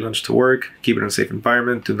to carry lunch to work, keep it in a safe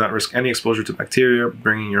environment, do not risk any exposure to bacteria.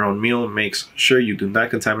 Bringing your own meal makes sure you do not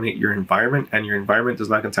contaminate your environment and your environment does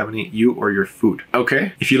not contaminate you or your food.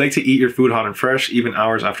 Okay, if you like to eat your food hot and fresh, even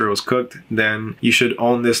hours after it was cooked, then you should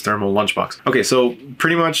own this thermal lunchbox. Okay, so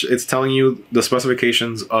pretty much it's telling you the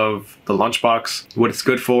specifications of the lunchbox, what it's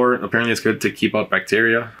good for. Apparently it's good to keep out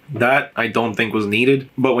bacteria. That I don't think was needed,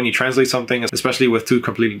 but when you translate something, especially with 2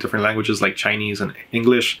 completely different languages like Chinese and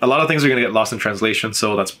English, a lot of things are going to get lost in translation,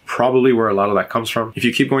 so that's probably where a lot of that comes from. If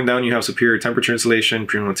you keep going down, you have superior temperature insulation,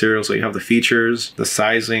 premium material, so you have the features, the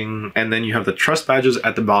sizing, and then you have the trust badges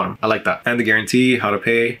at the bottom. I like that. And the guarantee, how to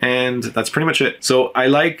pay, and that's pretty much it. So I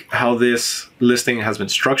like how this listing has been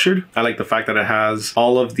structured. I like the fact that it has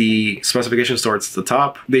all of the specifications towards the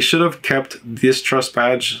top. They should have kept this trust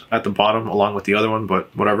badge at the bottom along with the other one,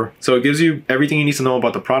 but whatever. So it gives you everything you need to know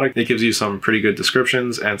about the product. It gives you some pretty good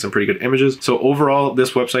descriptions and some pretty good images. So overall,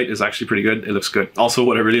 this website is actually pretty good. It looks good. Also,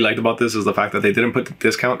 what I really liked about this is the fact that they didn't put the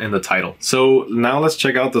discount in the title. So now let's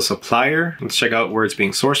check out the supplier. Let's check out where it's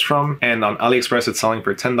being sourced from. And on AliExpress, it's selling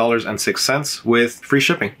for $10.06 with free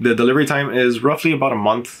shipping. The delivery time is roughly about a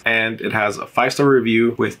month, and it has a 5-star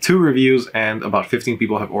review with 2 reviews and about 15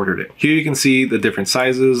 people have ordered it. Here you can see the different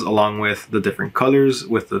sizes along with the different colors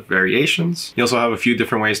with the variations. You also have a few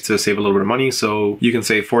different ways to save a little bit of money. So you can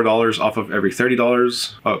save $4 off of every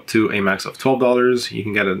 $30 up to a max of $12. You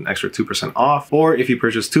can get an extra 2% off, or if you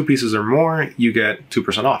purchase 2 pieces or more, you get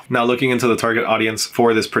 2% off. Now looking into the target audience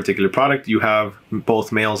for this particular product, you have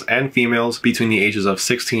both males and females between the ages of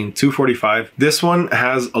 16 to 45. This one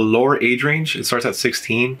has a lower age range. It starts at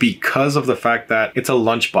 16 because of the fact that it's a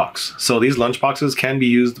lunchbox. So these lunchboxes can be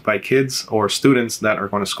used by kids or students that are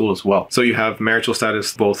going to school as well. So you have marital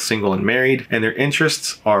status, both single and married, and their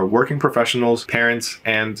interests are working professionals, parents,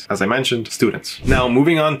 and as I mentioned, students. Now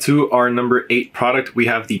moving on to our number 8 product, we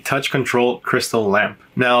have the Touch Control Crystal Lamp.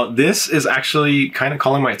 Now, this is actually kind of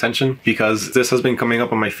calling my attention because this has been coming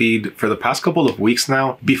up on my feed for the past couple of weeks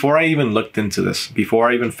now, before I even looked into this, before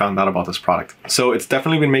I even found out about this product. So it's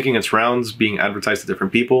definitely been making its rounds, being advertised to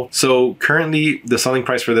different people. So currently, the selling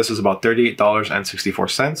price for this is about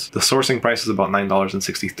 $38.64. The sourcing price is about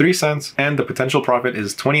 $9.63, and the potential profit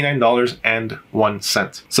is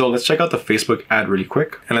 $29.01. So let's check out the Facebook ad really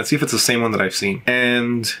quick, and let's see if it's the same one that I've seen.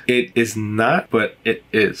 And it is not, but it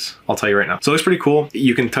is. I'll tell you right now. So it's pretty cool.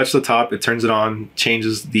 You can touch the top, it turns it on,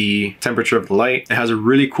 changes the temperature of the light. It has a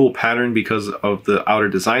really cool pattern because of the outer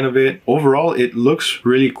design of it. Overall, it looks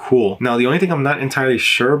really cool. Now, the only thing I'm not entirely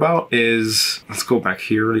sure about is, let's go back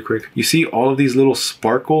here really quick. You see all of these little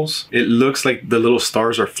sparkles? It looks like the little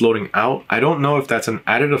stars are floating out. I don't know if that's an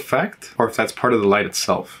added effect or if that's part of the light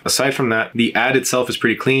itself. Aside from that, the ad itself is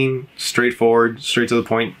pretty clean, straightforward, straight to the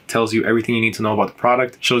point, tells you everything you need to know about the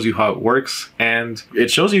product, shows you how it works, and it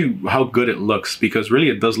shows you how good it looks, because really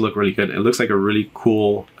it does look really good. It looks like a really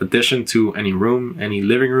cool addition to any room, any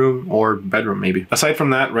living room or bedroom maybe. Aside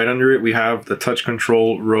from that, right under it, we have the Touch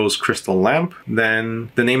Control Rose Crystal Lamp.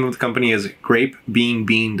 Then the name of the company is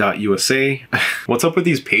grapebeanbean.usa. What's up with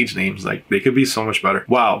these page names? Like, they could be so much better.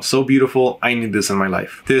 Wow, so beautiful. I need this in my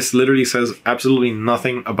life. This literally says absolutely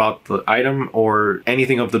nothing about the item or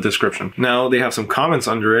anything of the description. Now, they have some comments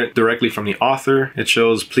under it directly from the author. It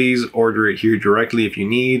shows, please order it here directly if you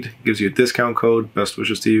need. Gives you a discount code, best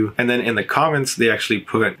wishes to you. And then in the comments, they actually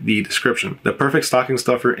put the description. The perfect stocking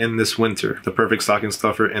stuffer in this winter. The perfect stocking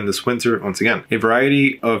stuffer in this winter. Once again, a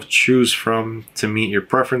variety of choose from to meet your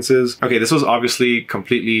preferences. Okay, this was obviously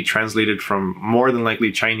completely translated from more than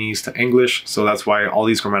likely Chinese to English, so that's why all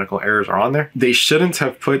these grammatical errors are on there. They shouldn't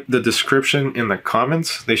have put the description in the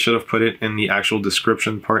comments. They should have put it in the actual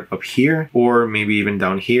description part up here, or maybe even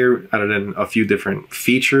down here, added in a few different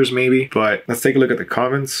features maybe. But let's take a look at the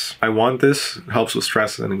comments. I want this. It helps with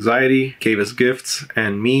stress and anxiety. Gave us gifts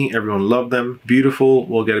and me. Everyone loved them. Beautiful.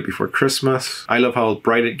 We'll get it before Christmas. I love how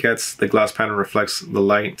bright it gets. The glass panel reflects the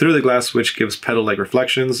light through the glass, which gives petal-like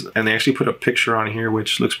reflections. And they actually put a picture on here,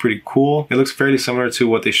 which looks pretty cool. It looks fairly similar to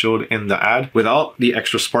what they showed in the ad without the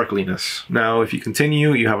extra sparkliness. Now, if you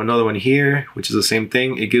continue, you have another one here, which is the same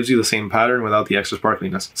thing. It gives you the same pattern without the extra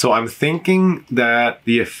sparkliness. So I'm thinking that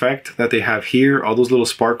the effect that they have here, all those little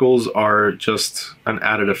sparkles, are just an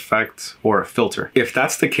added effect or a filter. If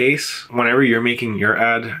that's the case, whenever you're making your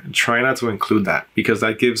ad, try not to include that, because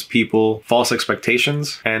that gives people false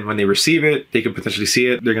expectations. And when they receive it, they could potentially see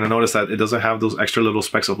it. They're going to notice that it doesn't have those extra little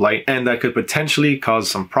specks of light, and that could potentially cause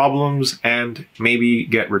some problems and maybe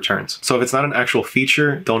get returns. So if it's not an actual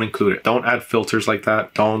feature, don't include it. Don't add filters like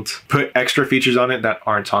that. Don't put extra features on it that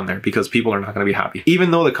aren't on there, because people are not going to be happy.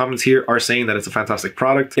 Even though the comments here are saying that it's a fantastic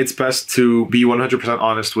product, it's best to be 100%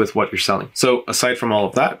 honest with what you're selling. So aside from all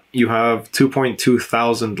of that, you have 2.2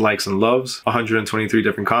 thousand likes and loves, 123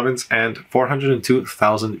 different comments, and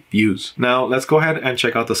 402,000 views. Now let's go ahead and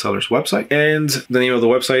check out the seller's website. And the name of the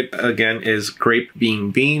website again is Grape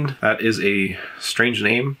Bean Bean. That is a strange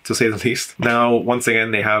name to say the least. Now, once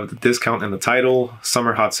again, they have the discount in the title,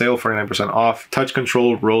 summer hot sale, 49% off, touch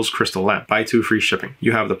control rose crystal lamp, buy two free shipping.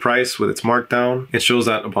 You have the price with its markdown. It shows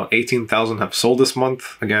that about 18,000 have sold this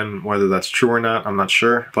month. Again, whether that's true or not, I'm not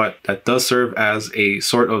sure, but that does serve as a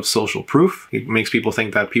sort of social proof. It makes people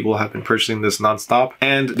think that people have been purchasing this nonstop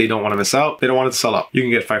and they don't want to miss out. They don't want it to sell out. You can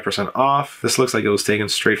get 5% off. This looks like it was taken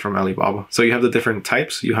straight from Alibaba. So you have the different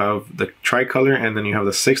types. You have the tricolor, and then you have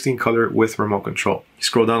the 16 color with remote control. You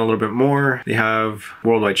scroll down a little bit more, they have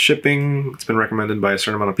worldwide shipping. It's been recommended by a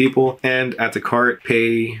certain amount of people, and add to cart,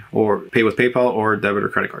 pay with PayPal or debit or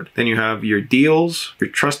credit card. Then you have your deals, your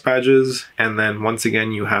trust badges, and then once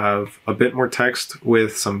again, you have a bit more text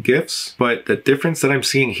with some gifts. But the difference that I'm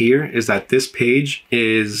seeing here is that this page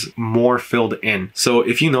is more filled in. So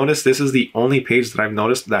if you notice, this is the only page that I've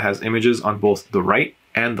noticed that has images on both the right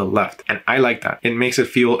and the left, and I like that. It makes it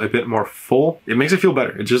feel a bit more full. It makes it feel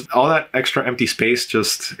better. It just, all that extra empty space,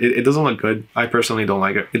 just it doesn't look good. I personally don't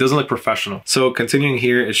like it. It doesn't look professional. So continuing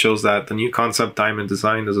here, it shows that the new concept diamond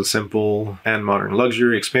design is a simple and modern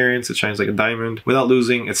luxury experience. It shines like a diamond without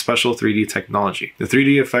losing its special 3D technology. The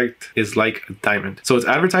 3D effect is like a diamond. So it's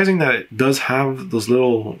advertising that it does have those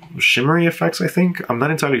little shimmery effects, I think. I'm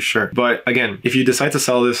not entirely sure, but again, if you decide to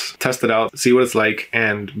sell this, test it out, see what it's like,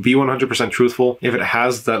 and be 100% truthful. If it has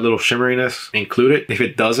that little shimmeriness, include it. If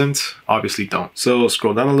it doesn't, obviously don't. So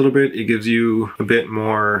scroll down a little bit, it gives you a bit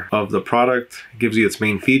more of the product, it gives you its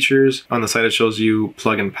main features. On the side, it shows you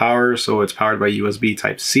plug and power, so it's powered by USB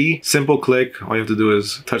Type-C. Simple click, all you have to do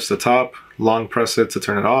is touch the top, long press it to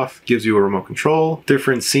turn it off. Gives you a remote control,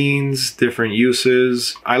 different scenes, different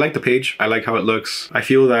uses. I like the page. I like how it looks. I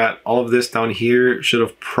feel that all of this down here should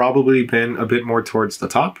have probably been a bit more towards the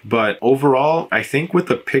top, but overall, I think with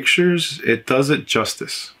the pictures, it does it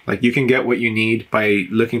justice. Like, you can get what you need by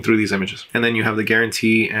looking through these images. And then you have the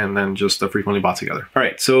guarantee and then just the frequently bought together. All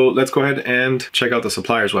right, so let's go ahead and check out the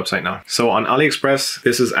supplier's website now. So on AliExpress,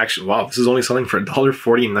 this is actually, wow, this is only selling for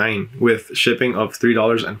 $1.49 with shipping of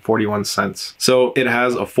 $3.41. So it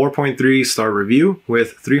has a 4.3 star review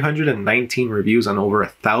with 319 reviews and over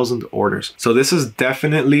 1,000 orders. So this is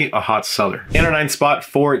definitely a hot seller. In our 9th spot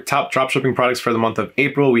for top dropshipping products for the month of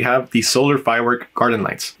April, we have the solar firework garden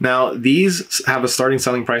lights. Now, these have a starting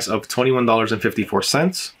selling price of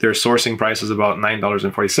 $21.54. Their sourcing price is about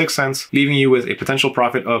 $9.46, leaving you with a potential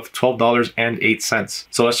profit of $12.08.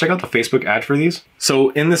 So let's check out the Facebook ad for these.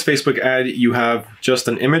 So in this Facebook ad, you have just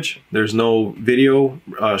an image. There's no video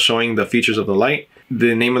showing the features of the light.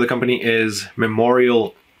 The name of the company is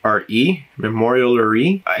Memorial RE,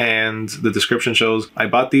 and the description shows, I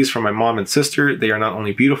bought these from my mom and sister. They are not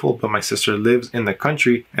only beautiful, but my sister lives in the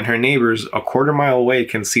country and her neighbors a quarter-mile away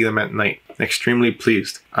can see them at night. Extremely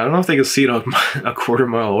pleased. I don't know if they can see it a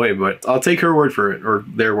quarter-mile away, but I'll take her word for it, or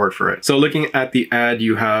their word for it. So looking at the ad,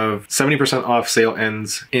 you have 70% off, sale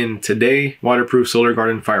ends in today, waterproof solar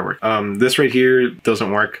garden firework. This right here doesn't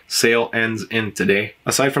work. Sale ends in today.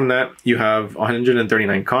 Aside from that, you have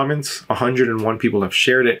 139 comments, 101 people have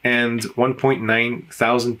shared it, and 1.9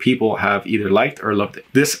 thousand people have either liked or loved it.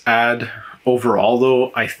 This ad overall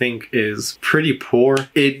though, I think is pretty poor.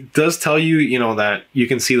 It does tell you, you know, that you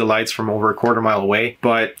can see the lights from over a quarter mile away,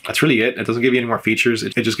 but that's really it. It doesn't give you any more features.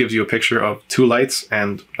 It just gives you a picture of 2 lights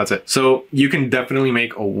and that's it. So you can definitely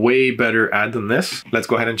make a way better ad than this. Let's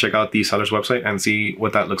go ahead and check out the seller's website and see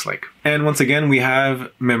what that looks like. And once again, we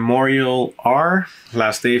have Memorial R,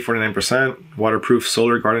 last day 49%, waterproof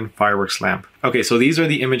solar garden fireworks lamp. Okay, so these are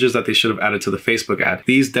the images that they should have added to the Facebook ad.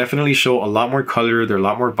 These definitely show a lot more color, they're a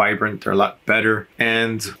lot more vibrant, they're a lot better,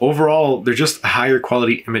 and overall, they're just higher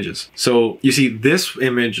quality images. So you see, this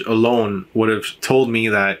image alone would have told me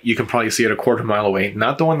that you can probably see it a quarter mile away,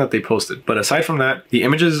 not the one that they posted. But aside from that, the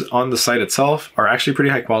images on the site itself are actually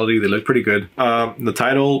pretty high quality, they look pretty good. The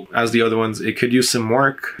title, as the other ones, it could use some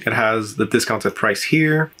work. It has the discounted price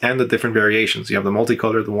here and the different variations. You have the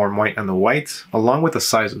multicolor, the warm white, and the white, along with the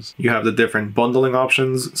sizes. You have the different bundling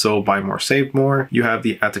options, so buy more, save more. You have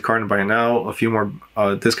the add to cart and buy now, a few more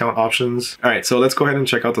discount options. All right, so let's go ahead and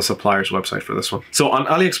check out the supplier's website for this one. So on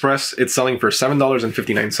AliExpress, it's selling for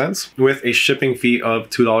 $7.59 with a shipping fee of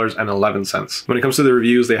 $2.11. When it comes to the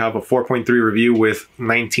reviews, they have a 4.3 review with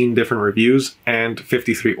 19 different reviews and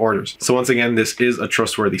 53 orders. So once again, this is a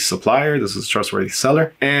trustworthy supplier, this is a trustworthy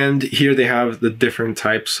seller. And here they have the different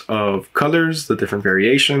types of colors, the different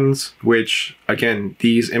variations, which again,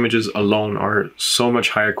 these images alone are so much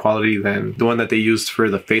higher quality than the one that they used for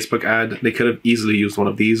the Facebook ad. They could have easily used one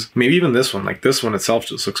of these. Maybe even this one, like this one itself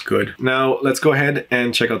just looks good. Now let's go ahead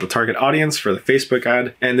and check out the target audience for the Facebook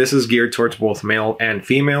ad. And this is geared towards both male and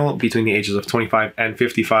female between the ages of 25 and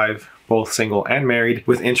 55. Both single and married,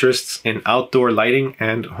 with interests in outdoor lighting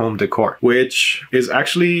and home decor, which is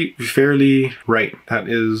actually fairly right. That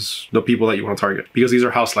is the people that you want to target, because these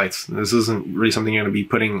are house lights. This isn't really something you're going to be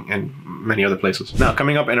putting in many other places. Now,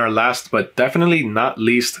 coming up in our last but definitely not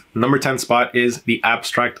least, number 10 spot is the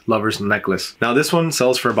Abstract Lover's Necklace. Now this one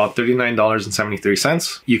sells for about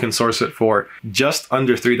 $39.73. You can source it for just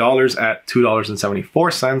under $3 at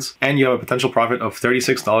 $2.74, and you have a potential profit of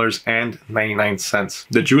 $36.99.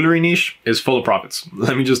 The jewelry niche is full of profits.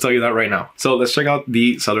 Let me just tell you that right now. So let's check out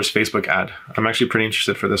the seller's Facebook ad. I'm actually pretty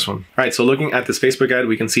interested for this one. All right, so looking at this Facebook ad,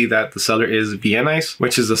 we can see that the seller is Viennese,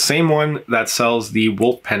 which is the same one that sells the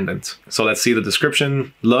wolf pendant. So let's see the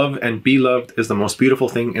description. Love and be loved is the most beautiful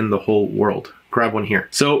thing in the whole world. Grab one here.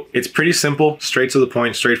 So it's pretty simple, straight to the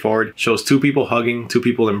point, straightforward. Shows 2 people hugging, 2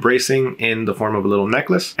 people embracing in the form of a little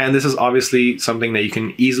necklace. And this is obviously something that you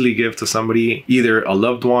can easily give to somebody, either a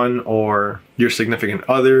loved one or your significant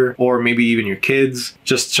other, or maybe even your kids,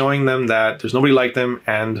 just showing them that there's nobody like them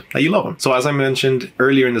and that you love them. So as I mentioned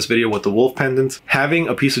earlier in this video with the wolf pendant, having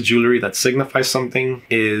a piece of jewelry that signifies something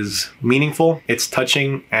is meaningful, it's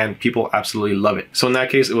touching, and people absolutely love it. So in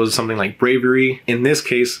that case, it was something like bravery. In this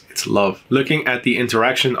case, it's love. Looking at the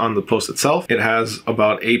interaction on the post itself, it has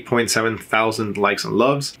about 8.7 thousand likes and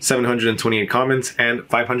loves, 728 comments, and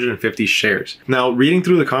 550 shares. Now, reading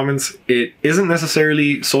through the comments, it isn't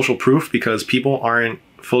necessarily social proof because people aren't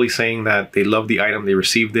fully saying that they love the item, they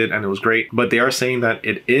received it and it was great, but they are saying that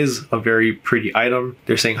it is a very pretty item.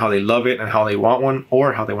 They're saying how they love it and how they want one,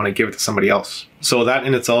 or how they want to give it to somebody else. So that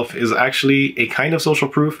in itself is actually a kind of social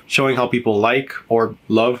proof, showing how people like or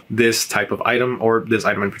love this type of item, or this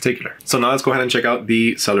item in particular. So now let's go ahead and check out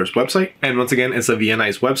the seller's website. And once again, it's a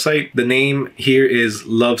Viennese website. The name here is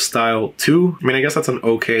Love Style 2. I mean, I guess that's an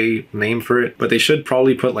okay name for it, but they should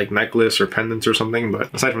probably put like necklace or pendants or something.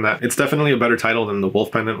 But aside from that, it's definitely a better title than the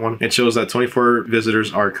wolf pendant one. It shows that 24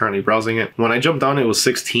 visitors are currently browsing it. When I jumped on, it was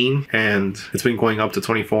 16, and it's been going up to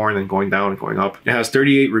 24 and then going down and going up. It has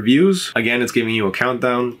 38 reviews. Again, it's giving you a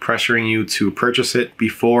countdown, pressuring you to purchase it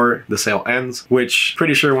before the sale ends, which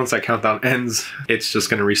pretty sure once that countdown ends, it's just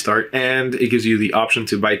going to restart. And it gives you the option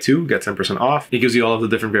to buy 2, get 10% off. It gives you all of the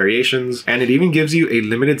different variations, and it even gives you a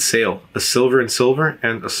limited sale, a silver and silver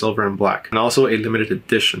and a silver and black, and also a limited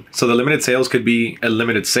edition. So the limited sales could be a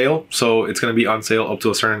limited sale, so it's going to be on sale up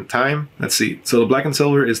to a certain time. Let's see. So the black and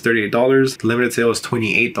silver is $38. The limited sale is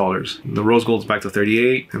 $28. The rose gold is back to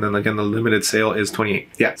 $38, and then again the limited sale is $28.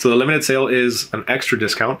 Yeah, so the limited sale is an extra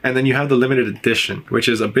discount, and then you have the limited edition, which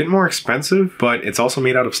is a bit more expensive, but it's also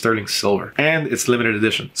made out of sterling silver, and it's limited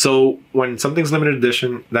edition. So when something's limited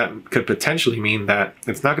edition, that could potentially mean that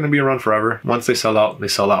it's not going to be around forever. Once they sell out, they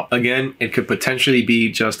sell out. Again, it could potentially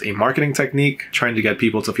be just a marketing technique, trying to get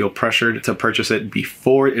people to feel pressured to purchase it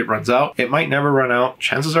before it runs out. It might never run out.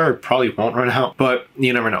 Chances are it probably won't run out, but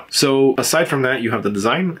you never know. So aside from that, you have the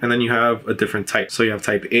design, and then you have a different type. So you have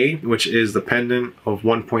type A, which is the pendant of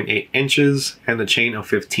 1.8 inches. inches and the chain of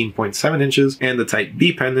 15.7 inches, and the type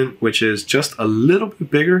B pendant, which is just a little bit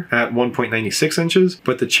bigger at 1.96 inches,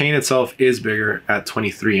 but the chain itself is bigger at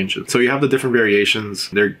 23 inches. So you have the different variations.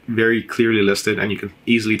 They're very clearly listed and you can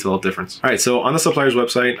easily tell the difference. All right, so on the supplier's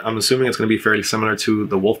website, I'm assuming it's going to be fairly similar to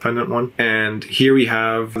the wolf pendant one. And here we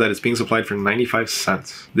have that it's being supplied for 95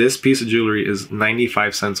 cents. This piece of jewelry is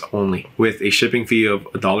 95 cents only, with a shipping fee of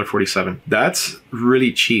 $1.47. That's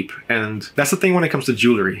really cheap. And that's the thing when it comes to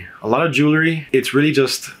jewelry. A lot of jewelry, it's really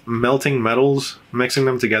just melting metals, mixing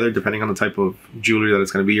them together depending on the type of jewelry that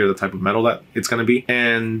it's going to be or the type of metal that it's going to be,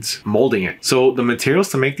 and molding it. So the materials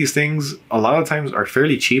to make these things a lot of times are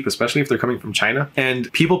fairly cheap, especially if they're coming from China.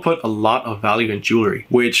 And people put a lot of value in jewelry,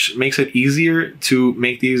 which makes it easier to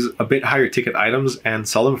make these a bit higher ticket items and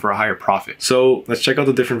sell them for a higher profit. So let's check out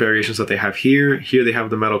the different variations that they have here. Here they have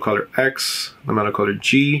the metal color X, the metal color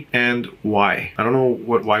G, and Y. I don't know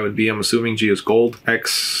what Y would be. I'm assuming G is gold.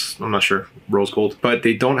 X, I'm not sure, rose gold. But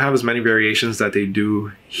they don't have as many variations that they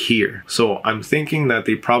do here. So I'm thinking that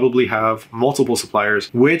they probably have multiple suppliers,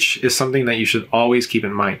 which is something that you should always keep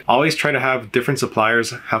in mind. Always try to have different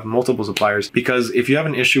suppliers, have multiple suppliers, because if you have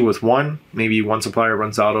an issue with one, maybe one supplier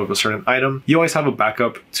runs out of a certain item, you always have a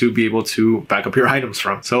backup to be able to back up your items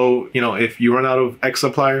from. So, you know, if you run out of X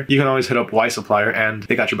supplier, you can always hit up Y supplier and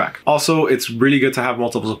they got your back. Also, it's really good to have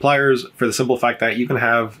multiple suppliers for the simple fact that you can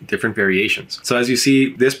have different variations. So as you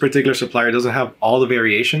see, this particular supplier doesn't have all the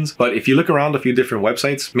variations, but if you look around a few different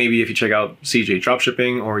websites, maybe if you check out CJ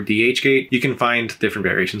Dropshipping or DHgate, you can find different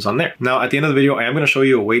variations on there. Now, at the end of the video, I am going to show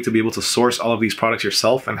you a way to be able to source all of these products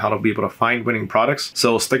yourself and how to be able to find winning products.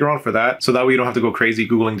 So stick around for that, so that way you don't have to go crazy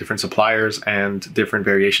Googling different suppliers and different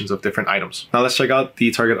variations of different items. Now let's check out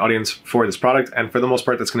the target audience for this product. And for the most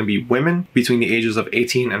part, that's going to be women between the ages of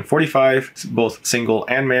 18 and 45, both single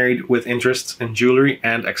and married, with interests in jewelry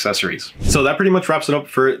and accessories. So that pretty much wraps it up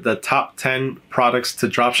for the top 10 products to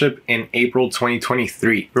dropship in April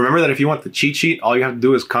 2023. Remember that if you want the cheat sheet, all you have to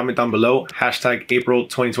do is comment down below, hashtag April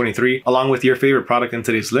 2023, along with your favorite product in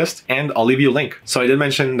today's list, and I'll leave you a link. So I did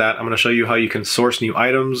mention that I'm going to show you how you can source new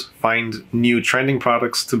items, find new trending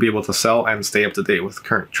products to be able to sell and stay up to date with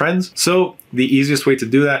current trends. So the easiest way to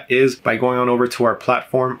do that is by going on over to our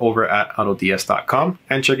platform over at autods.com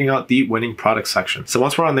and checking out the winning product section. So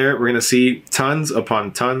once we're on there, we're going to see tons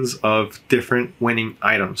upon tons of different winning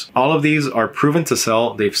items. All of these are proven to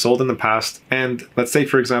sell. They've sold in the past. And let's take,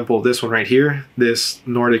 for example, this one right here, this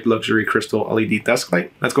Nordic luxury crystal LED desk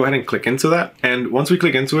light. Let's go ahead and click into that. And once we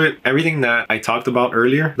click into it, everything that I talked about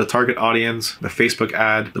earlier, the target audience, the Facebook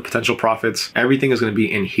ad, the potential profits, everything is going to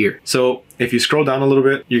be in here. So if you scroll down a little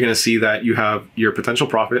bit, you're going to see that you have your potential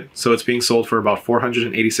profit. So it's being sold for about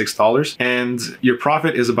 $486 and your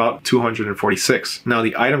profit is about $246. Now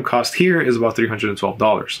the item cost here is about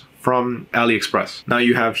 $312 from AliExpress. Now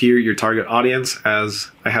you have here your target audience,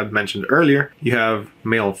 as I had mentioned earlier. You have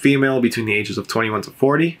male and female between the ages of 21 to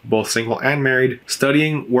 40, both single and married.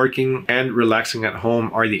 Studying, working, and relaxing at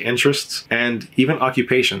home are the interests, and even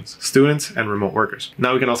occupations, students and remote workers.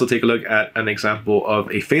 Now we can also take a look at an example of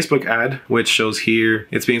a Facebook ad, which shows here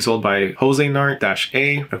it's being sold by Jose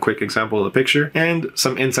Nart-A, a quick example of the picture, and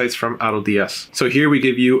some insights from AutoDS. So here we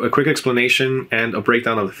give you a quick explanation and a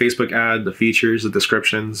breakdown of the Facebook ad, the features, the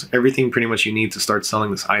descriptions, everything pretty much you need to start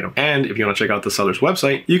selling this item. And if you want to check out the seller's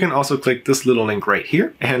website, you can also click this little link right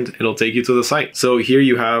here and it'll take you to the site. So here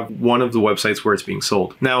you have one of the websites where it's being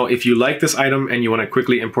sold. Now, if you like this item and you want to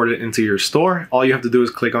quickly import it into your store, all you have to do is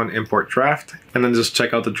click on import draft and then just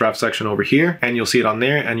check out the draft section over here and you'll see it on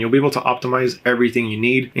there and you'll be able to optimize everything you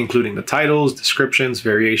need, including the titles, descriptions,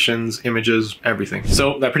 variations, images, everything.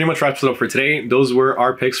 So that pretty much wraps it up for today. Those were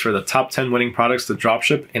our picks for the top 10 winning products to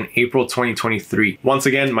dropship in April 2023. Once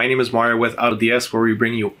again, my name is Mario with AutoDS, where we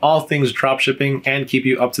bring you all things dropshipping and keep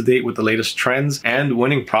you up to date with the latest trends and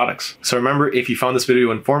winning products. So remember, if you found this video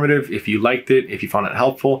informative, if you liked it, if you found it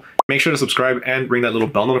helpful, make sure to subscribe and ring that little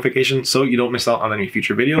bell notification so you don't miss out on any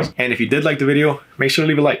future videos. And if you did like the video, make sure to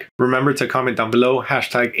leave a like. Remember to comment down below,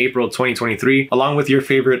 hashtag April 2023, along with your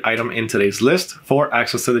favorite item in today's list for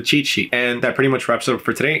access to the cheat sheet. And that pretty much wraps it up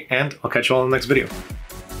for today, and I'll catch you all in the next video.